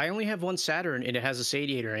 No, I only have one Saturn, and it has a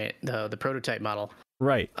Sadiator in it, the prototype model.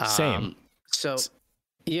 Right. Same. So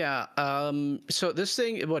yeah. So this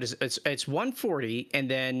thing, what is it? It's 140, and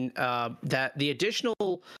then that the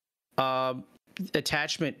additional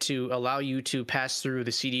attachment to allow you to pass through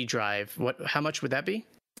the CD drive. How much would that be?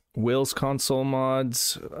 Will's console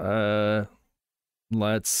mods.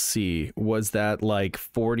 Let's see. Was that like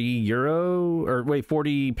 40 euro or wait,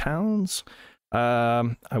 40 pounds?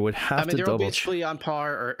 I would have to they're double basically on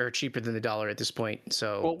par or cheaper than the dollar at this point.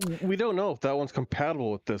 So well, we don't know if that one's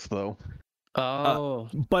compatible with this though. Oh,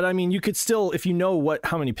 but I mean, you could still, if you know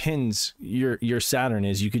how many pins your Saturn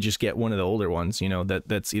is, you could just get one of the older ones.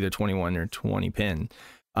 That's either 21 or 20 pin.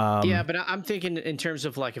 Yeah, but I'm thinking in terms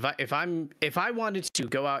of like if I wanted to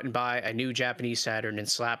go out and buy a new Japanese Saturn and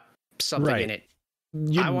slap something in it,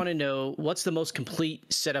 I want to know what's the most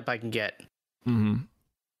complete setup I can get. Mm-hmm.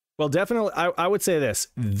 Well, definitely, I would say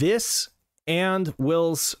this and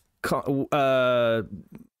Will's what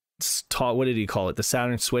did he call it? The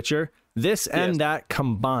Saturn switcher. This and that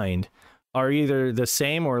combined are either the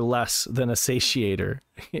same or less than a Satiator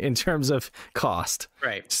in terms of cost.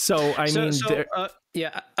 Right. So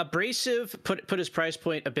Abrasive put his price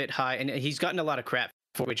point a bit high, and he's gotten a lot of crap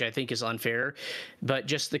for which I think is unfair. But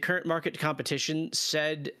just the current market competition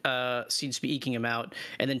seems to be eking him out,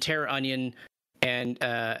 and then Terra Onion and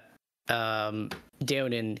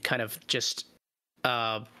Daonin kind of just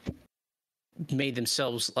made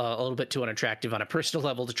themselves a little bit too unattractive on a personal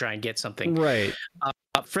level to try and get something. Right.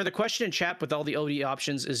 For the question in chat, with all the ODE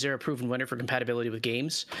options, is there a proven winner for compatibility with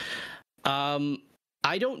games?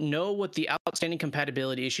 I don't know what the outstanding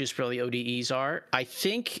compatibility issues for the ODEs are. I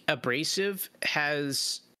think Abrasive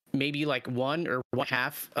has maybe like one or one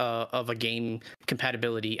half of a game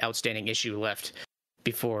compatibility outstanding issue left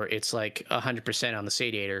before it's like 100% on the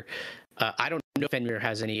Sadiator. I don't know if Fenrir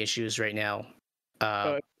has any issues right now.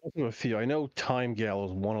 A few. I know Time Gal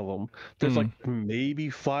is one of them. There's like maybe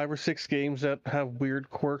 5 or 6 games that have weird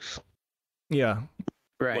quirks. Yeah.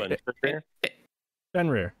 Right.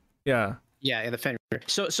 Fenrir. Yeah. Yeah, the Fenrir.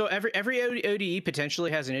 So every ODE potentially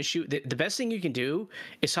has an issue. The best thing you can do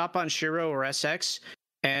is hop on Shiro or SX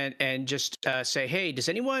and just say, hey, does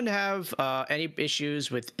anyone have any issues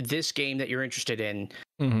with this game that you're interested in?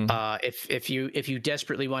 Mm-hmm. If you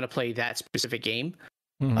desperately want to play that specific game.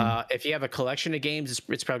 Mm-hmm. If you have a collection of games,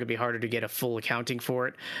 it's probably going to be harder to get a full accounting for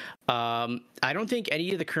it. I don't think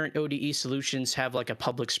any of the current ODE solutions have like a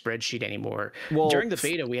public spreadsheet anymore. Well, during the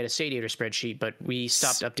beta, we had a Sadiator spreadsheet, but we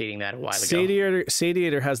stopped updating that a while ago.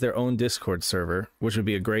 Sadiator has their own Discord server, which would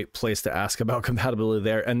be a great place to ask about compatibility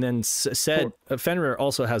there. And then Fenrir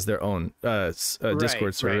also has their own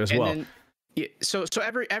Discord server as well. Yeah, so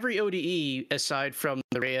every ODE aside from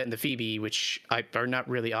the Rhea and the Phoebe, which are not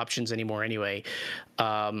really options anymore anyway,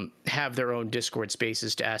 have their own Discord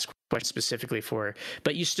spaces to ask questions specifically for.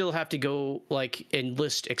 But you still have to go like and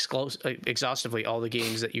list exhaustively all the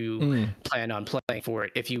games that you plan on playing for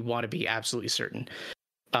it if you want to be absolutely certain.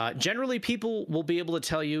 Generally, people will be able to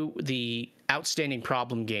tell you the outstanding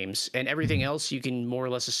problem games, and everything else you can more or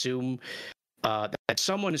less assume that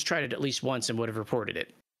someone has tried it at least once and would have reported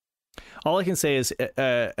it. All I can say is,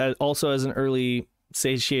 also as an early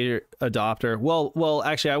satiator adopter, well,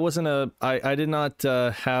 actually, I did not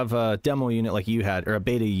have a demo unit like you had, or a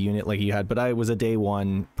beta unit like you had, but I was a day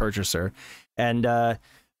one purchaser, and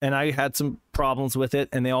I had some problems with it,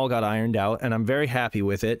 and they all got ironed out, and I'm very happy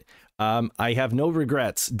with it. I have no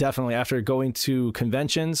regrets. Definitely, after going to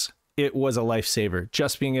conventions, it was a lifesaver.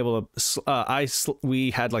 Just being able to, we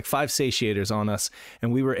had like 5 satiators on us,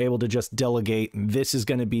 and we were able to just delegate. This is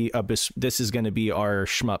going to be our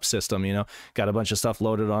shmup system. You know, got a bunch of stuff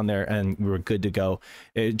loaded on there, and we were good to go.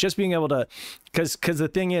 Just being able to, because the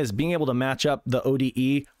thing is, being able to match up the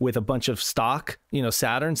ODE with a bunch of stock, you know,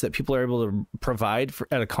 Saturns that people are able to provide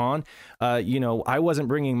at a con. You know, I wasn't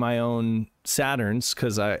bringing my own Saturns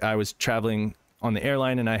because I was traveling on the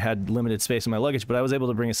airline and I had limited space in my luggage, but I was able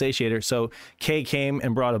to bring a satiator. So Kay came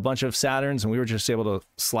and brought a bunch of Saturns, and we were just able to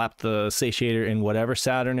slap the satiator in whatever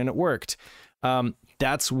Saturn, and it worked.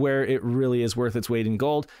 That's where it really is worth its weight in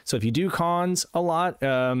gold. So if you do cons a lot,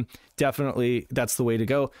 definitely that's the way to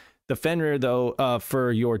go. The Fenrir, though,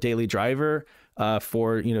 for your daily driver,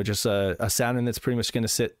 for, you know, just a Saturn that's pretty much going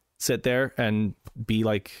to sit there and be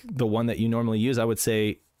like the one that you normally use, I would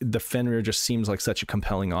say the Fenrir just seems like such a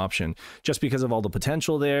compelling option, just because of all the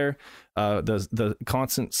potential there, the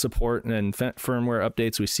constant support and firmware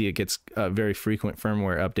updates. We see it gets very frequent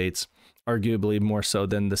firmware updates, arguably more so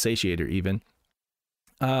than the satiator even.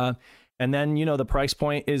 And then, you know, the price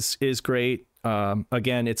point is great.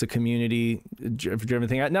 Again, it's a community driven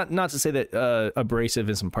thing. Not to say that Abrasive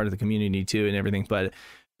isn't part of the community too and everything, but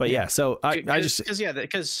yeah, so I just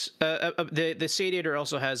because the Satiator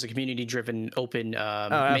also has a community-driven open menu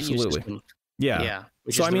absolutely system. Yeah.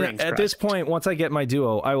 So I mean, at this point, once I get my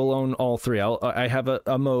Duo, I will own all 3. I have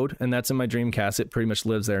a mode, and that's in my Dreamcast. It pretty much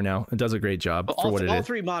lives there now. It does a great job for what it is. All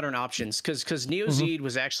 3 modern options, because NeoZeed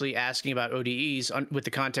was actually asking about ODEs with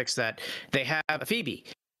the context that they have a Phoebe,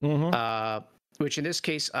 which in this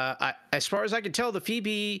case, as far as I can tell, the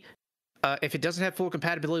Phoebe, if it doesn't have full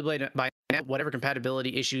compatibility by now, whatever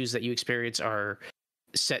compatibility issues that you experience are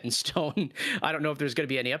set in stone. I don't know if there's going to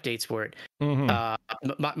be any updates for it.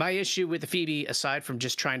 My issue with the Phoebe, aside from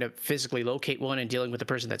just trying to physically locate one and dealing with the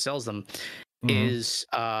person that sells them, is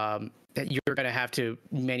that you're going to have to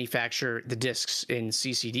manufacture the discs in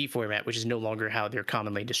CCD format, which is no longer how they're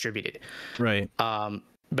commonly distributed. Right.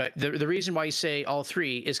 But the reason why you say all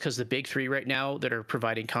 3 is because the big 3 right now that are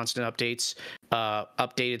providing constant updates,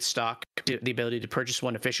 updated stock, the ability to purchase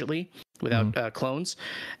one efficiently without clones,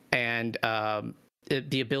 and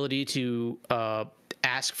the ability to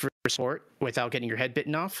ask for support without getting your head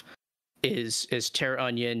bitten off is Terra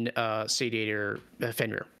Onion, Satiator,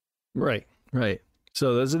 Fenrir. Right.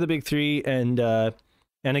 So those are the big 3, and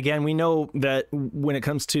again, we know that when it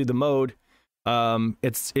comes to the mode,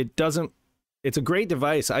 it's a great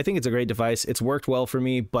device. I think it's a great device. It's worked well for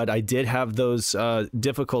me, but I did have those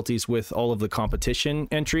difficulties with all of the competition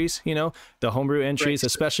entries, you know, the homebrew entries,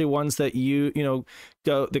 especially ones that you know,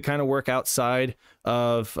 that kind of work outside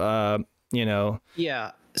of, you know.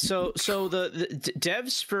 Yeah. So the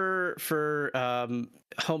devs for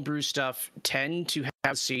homebrew stuff tend to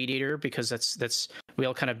have Satiator because that's we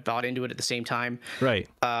all kind of bought into it at the same time. Right.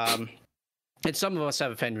 And some of us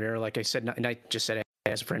have a Fenrir, like I said, and I just said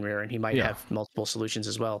as a Fenrir, and he might have multiple solutions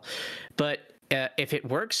as well. But if it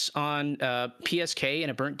works on PSK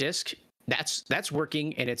and a burnt disk, that's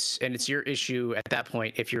working, and it's your issue at that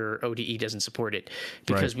point if your ODE doesn't support it,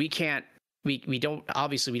 because we can't. We don't have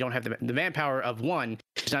the manpower of one.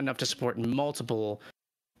 It's not enough to support multiple,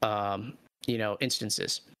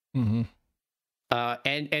 instances.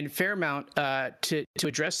 And Fairmount to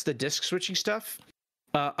address the disk switching stuff.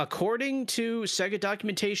 According to Sega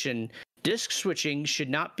documentation, disk switching should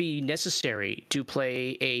not be necessary to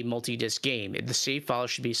play a multi-disc game. The save file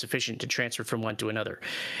should be sufficient to transfer from one to another.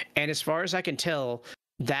 And as far as I can tell,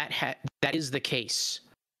 that is the case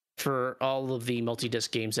for all of the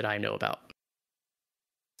multi-disc games that I know about.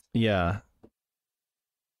 Yeah.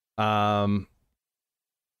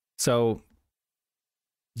 So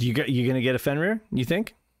you're gonna get a Fenrir, you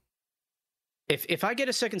think? If I get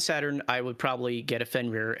a second Saturn, I would probably get a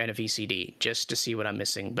Fenrir and a VCD just to see what I'm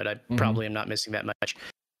missing, but I probably am not missing that much.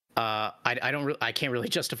 I can't really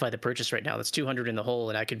justify the purchase right now. That's $200 in the hole,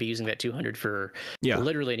 and I could be using that $200 for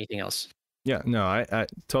literally anything else. Yeah, no, I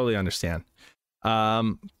totally understand.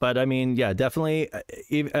 But I mean, yeah, definitely,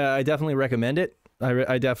 I definitely recommend it.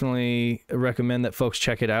 I definitely recommend that folks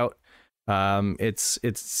check it out. It's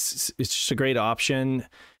just a great option.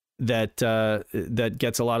 that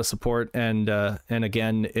gets a lot of support, and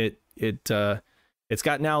again, it's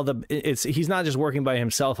got now he's not just working by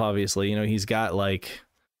himself, obviously. You know, he's got like,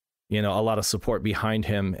 you know, a lot of support behind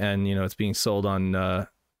him, and you know, it's being sold on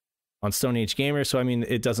Stone Age Gamer. So I mean,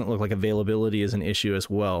 it doesn't look like availability is an issue as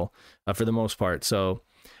well, for the most part. So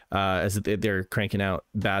as they're cranking out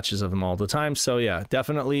batches of them all the time. So yeah,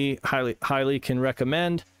 definitely highly can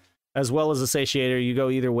recommend. As well as a satiator, you go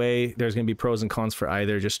either way. There's going to be pros and cons for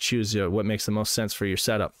either. Just choose what makes the most sense for your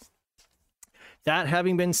setup. That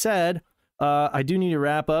having been said, I do need to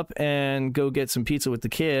wrap up and go get some pizza with the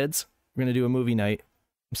kids. We're going to do a movie night.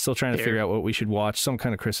 I'm still trying to figure out what we should watch. Some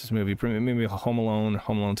kind of Christmas movie, maybe Home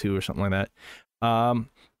Alone 2 or something like that.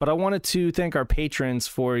 But I wanted to thank our patrons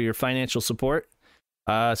for your financial support,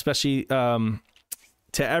 especially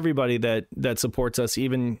to everybody that supports us,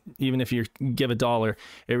 even if you give $1,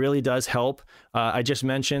 it really does help. I just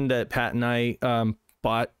mentioned that Pat and I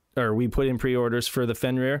we put in pre-orders for the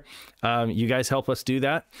Fenrir. You guys help us do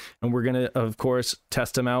that, and we're gonna, of course,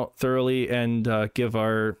 test them out thoroughly and give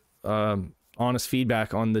our honest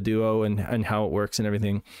feedback on the Duo and how it works and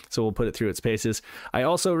everything. So we'll put it through its paces. I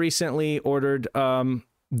also recently ordered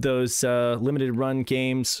those limited run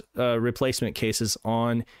games replacement cases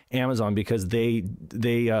on Amazon, because they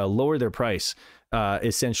lower their price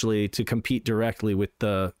essentially to compete directly with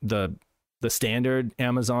the standard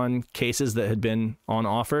Amazon cases that had been on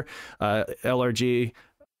offer. LRG,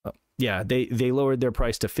 they lowered their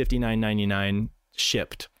price to $59.99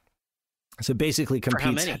 shipped. So basically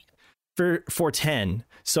competes. For how many? For 10,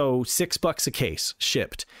 so $6 a case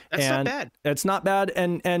shipped. That's not bad. It's not bad,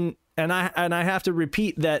 and I have to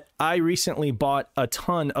repeat that I recently bought a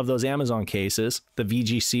ton of those Amazon cases, the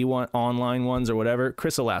VGC online ones or whatever.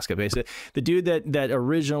 Chris Alaska, basically, the dude that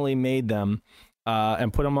originally made them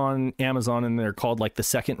and put them on Amazon, and they're called like the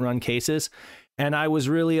second run cases. And I was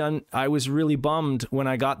really bummed when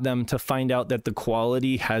I got them to find out that the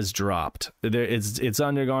quality has dropped. It's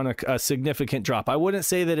undergone a significant drop. I wouldn't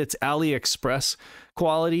say that it's AliExpress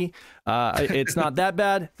quality. It's not that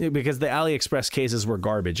bad, because the AliExpress cases were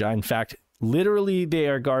garbage. In fact, literally, they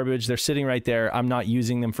are garbage. They're sitting right there. I'm not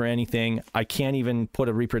using them for anything. I can't even put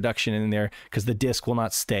a reproduction in there because the disc will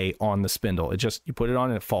not stay on the spindle. You put it on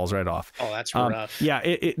and it falls right off. Oh, that's rough. Yeah,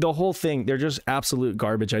 the whole thing, they're just absolute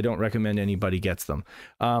garbage. I don't recommend anybody gets them.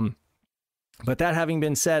 But that having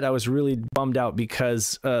been said, I was really bummed out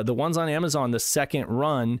because the ones on Amazon, the second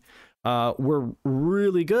run, were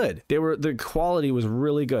really good. The quality was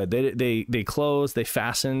really good. They closed, they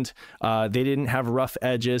fastened, they didn't have rough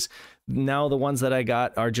edges. Now the ones that I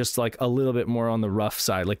got are just like a little bit more on the rough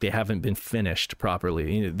side, like they haven't been finished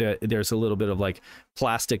properly. You know, there's a little bit of like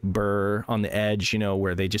plastic burr on the edge, you know,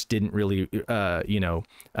 where they just didn't really,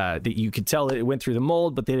 you could tell it went through the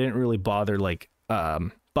mold, but they didn't really bother like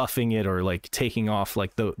buffing it or like taking off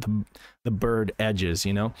like the burred edges,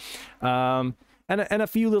 you know. And a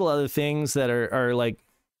few little other things that are like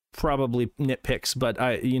probably nitpicks, but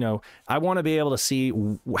I want to be able to see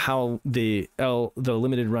how the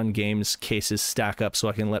limited run games cases stack up, so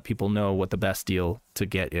I can let people know what the best deal to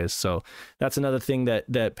get is. So that's another thing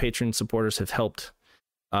that patron supporters have helped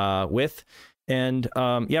with. And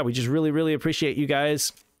we just really appreciate you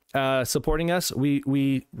guys supporting us.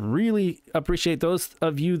 We really appreciate those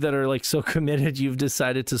of you that are like so committed. You've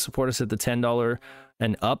decided to support us at the $10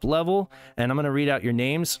 and up level, and I'm going to read out your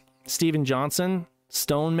names: Steven Johnson,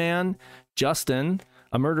 Stone Man, Justin,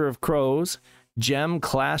 A Murder of Crows, Gem,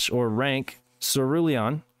 Clash or Rank,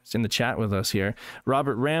 Cerulean is in the chat with us here,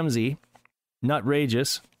 Robert Ramsey,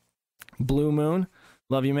 Nutrageous, Blue Moon,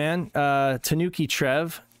 love you man, Tanuki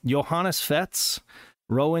Trev, Johannes Fetz,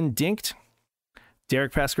 Rowan Dinkt,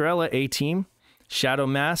 Derek Pascarella, A-Team, Shadow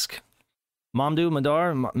Mask, Mamdu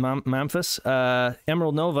Madar, Memphis,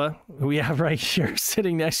 Emerald Nova, who we have right here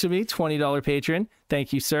sitting next to me, $20 patron.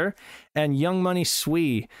 Thank you, sir. And Young Money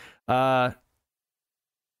Swee. All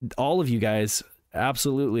of you guys,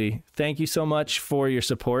 absolutely. Thank you so much for your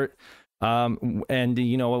support. And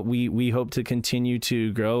you know what, we hope to continue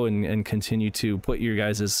to grow and continue to put your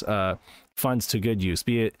guys' funds to good use,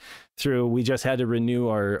 be it through, we just had to renew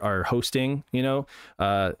our hosting, you know,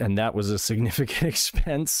 and that was a significant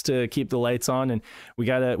expense to keep the lights on, and we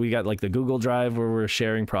got like the Google Drive where we're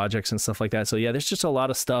sharing projects and stuff like that. So yeah, there's just a lot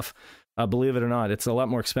of stuff. Believe it or not, it's a lot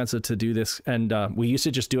more expensive to do this, and we used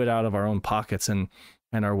to just do it out of our own pockets, and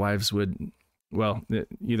our wives would well,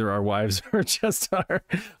 either our wives or just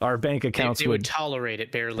our bank accounts they would tolerate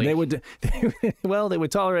it barely. They would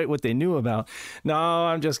tolerate what they knew about. No,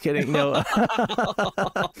 I'm just kidding. No,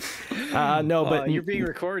 no, but you're being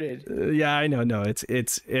recorded. Yeah, I know. No,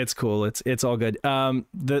 it's cool. It's all good.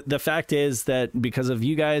 The fact is that because of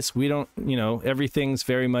you guys, we don't, everything's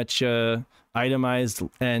very much itemized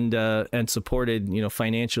and supported,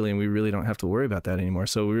 financially, and we really don't have to worry about that anymore.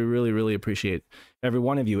 So we really, really appreciate every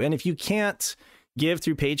one of you. And if you can't give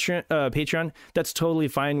through Patreon, that's totally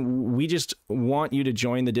fine. We just want you to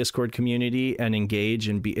join the Discord community and engage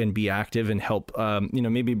and be active and help,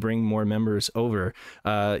 maybe bring more members over,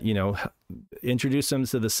 introduce them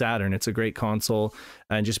to the Saturn. It's a great console,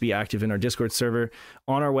 and just be active in our Discord server.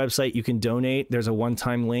 On our website, you can donate. There's a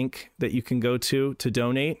one-time link that you can go to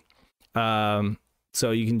donate.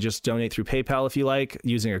 So you can just donate through PayPal if you like,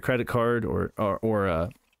 using a credit card or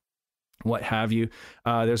what have you.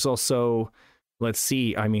 There's also, let's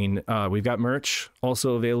see, we've got merch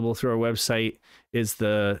also available through our website. Is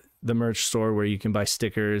the merch store where you can buy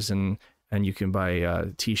stickers and you can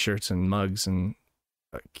buy t-shirts and mugs and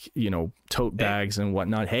tote bags and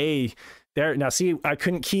whatnot. Hey, there, now see, I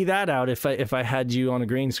couldn't key that out if I had you on a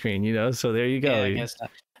green screen, so there you go. Yeah, I guess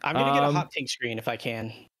not. I'm gonna get a hot pink screen if I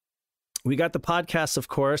can. We got the podcast, of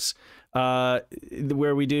course,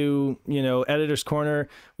 where we do, Editor's Corner.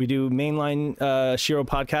 We do mainline Shiro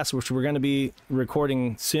podcast, which we're going to be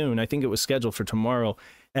recording soon. I think it was scheduled for tomorrow.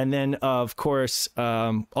 And then, of course,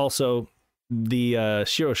 also the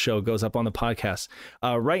Shiro Show goes up on the podcast.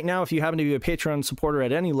 Right now, if you happen to be a Patreon supporter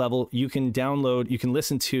at any level, you can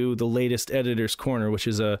listen to the latest Editor's Corner, which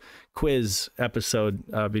is a quiz episode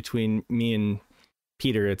between me and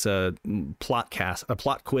Peter. It's a plot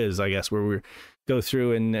quiz, I guess, where we go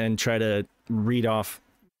through and try to read off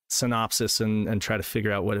synopsis and try to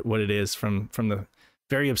figure out what it is from the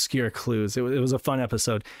very obscure clues. It was a fun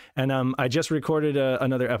episode. And I just recorded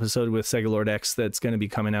another episode with Sega Lord X that's going to be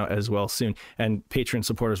coming out as well soon. And Patreon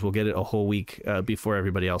supporters will get it a whole week before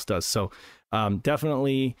everybody else does. So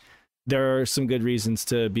definitely there are some good reasons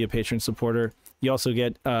to be a Patreon supporter. You also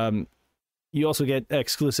get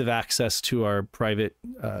exclusive access to our private,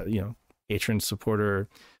 patron supporter.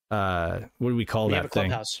 What do we call that thing?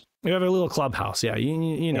 Clubhouse. We have a little clubhouse. Yeah,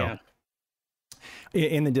 in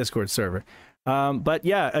the Discord server. But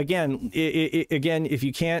yeah, again, if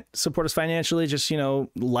you can't support us financially, just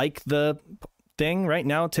like the thing right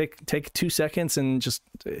now. Take 2 seconds and just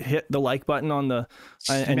hit the like button on the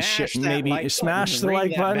smash the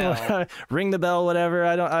like button, ring the bell, whatever.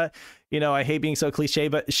 I hate being so cliche,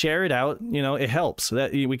 but share it out. It helps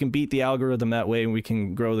that we can beat the algorithm that way, and we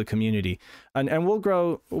can grow the community, and we'll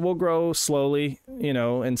grow slowly,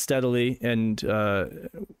 and steadily, and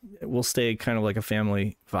we'll stay kind of like a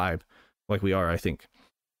family vibe, like we are, I think.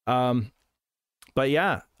 But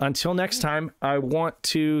yeah, until next time, I want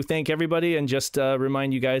to thank everybody and just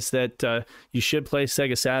remind you guys that you should play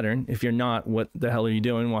Sega Saturn. If you're not, what the hell are you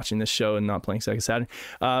doing watching this show and not playing Sega Saturn?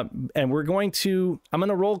 And I'm going to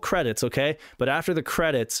roll credits, okay? But after the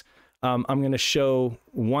credits, I'm going to show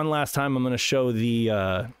one last time. I'm going to show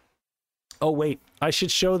the... Oh, wait, I should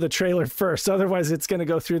show the trailer first. Otherwise, it's going to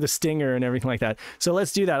go through the stinger and everything like that. So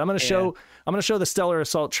let's do that. I'm going to show the Stellar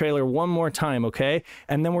Assault trailer one more time, okay?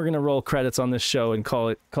 And then we're going to roll credits on this show and call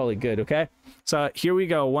it good, okay? So here we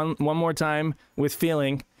go. One more time with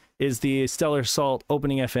feeling is the Stellar Assault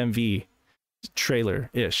opening FMV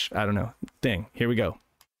trailer-ish, I don't know, thing. Here we go.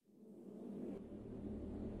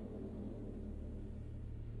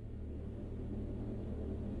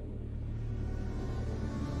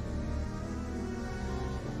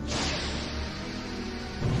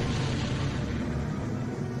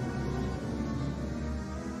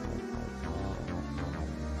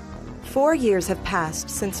 Four years have passed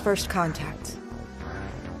since first contact.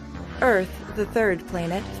 Earth, the third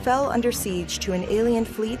planet, fell under siege to an alien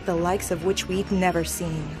fleet the likes of which we'd never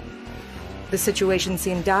seen. The situation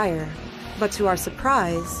seemed dire, but to our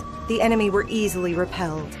surprise, the enemy were easily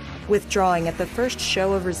repelled, withdrawing at the first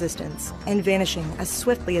show of resistance and vanishing as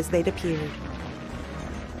swiftly as they'd appeared.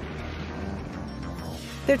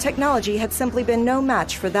 Their technology had simply been no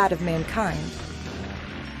match for that of mankind.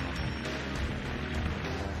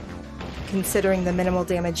 Considering the minimal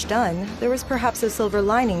damage done, there was perhaps a silver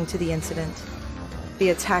lining to the incident.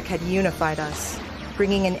 The attack had unified us,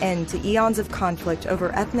 bringing an end to eons of conflict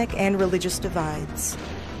over ethnic and religious divides.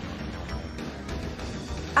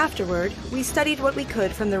 Afterward, we studied what we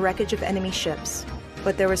could from the wreckage of enemy ships,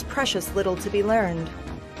 but there was precious little to be learned.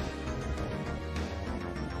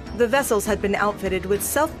 The vessels had been outfitted with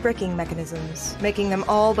self-bricking mechanisms, making them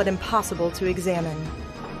all but impossible to examine.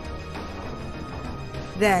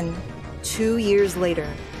 Then, 2 years later,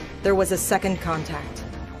 there was a second contact.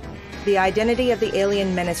 The identity of the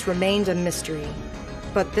alien menace remained a mystery,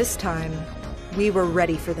 but this time, we were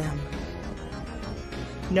ready for them.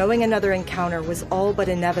 Knowing another encounter was all but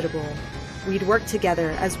inevitable, we'd work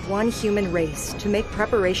together as one human race to make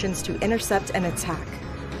preparations to intercept and attack.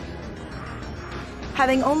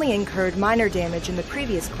 Having only incurred minor damage in the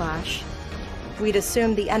previous clash, we'd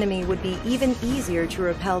assumed the enemy would be even easier to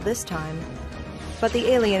repel this time, but the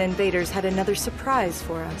alien invaders had another surprise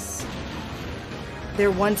for us. Their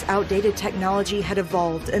once outdated technology had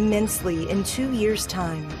evolved immensely in 2 years'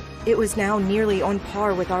 time. It was now nearly on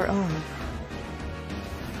par with our own.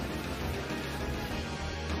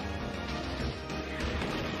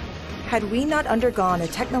 Had we not undergone a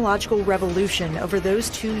technological revolution over those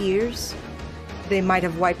 2 years, they might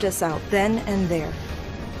have wiped us out then and there.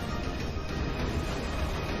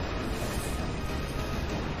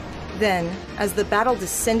 Then, as the battle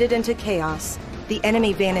descended into chaos, the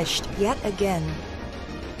enemy vanished yet again.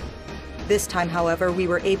 This time, however, we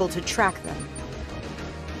were able to track them.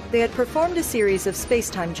 They had performed a series of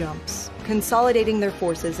space-time jumps, consolidating their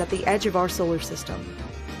forces at the edge of our solar system,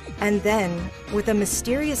 and then, with a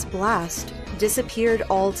mysterious blast, disappeared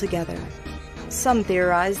altogether. Some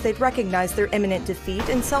theorized they'd recognized their imminent defeat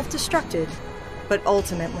and self-destructed, but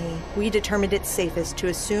ultimately, we determined it safest to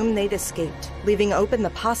assume they'd escaped, leaving open the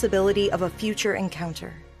possibility of a future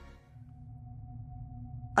encounter.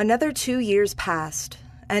 Another 2 years passed,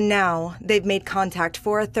 and now they've made contact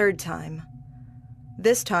for a third time.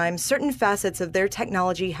 This time, certain facets of their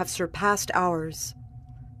technology have surpassed ours.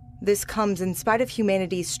 This comes in spite of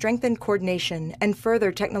humanity's strengthened coordination and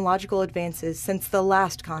further technological advances since the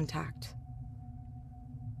last contact.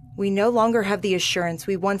 We no longer have the assurance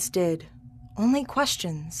we once did, only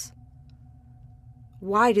questions.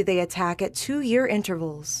 Why do they attack at 2-year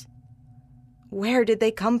intervals? Where did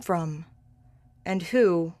they come from? And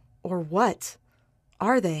who, or what,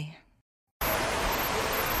 are they?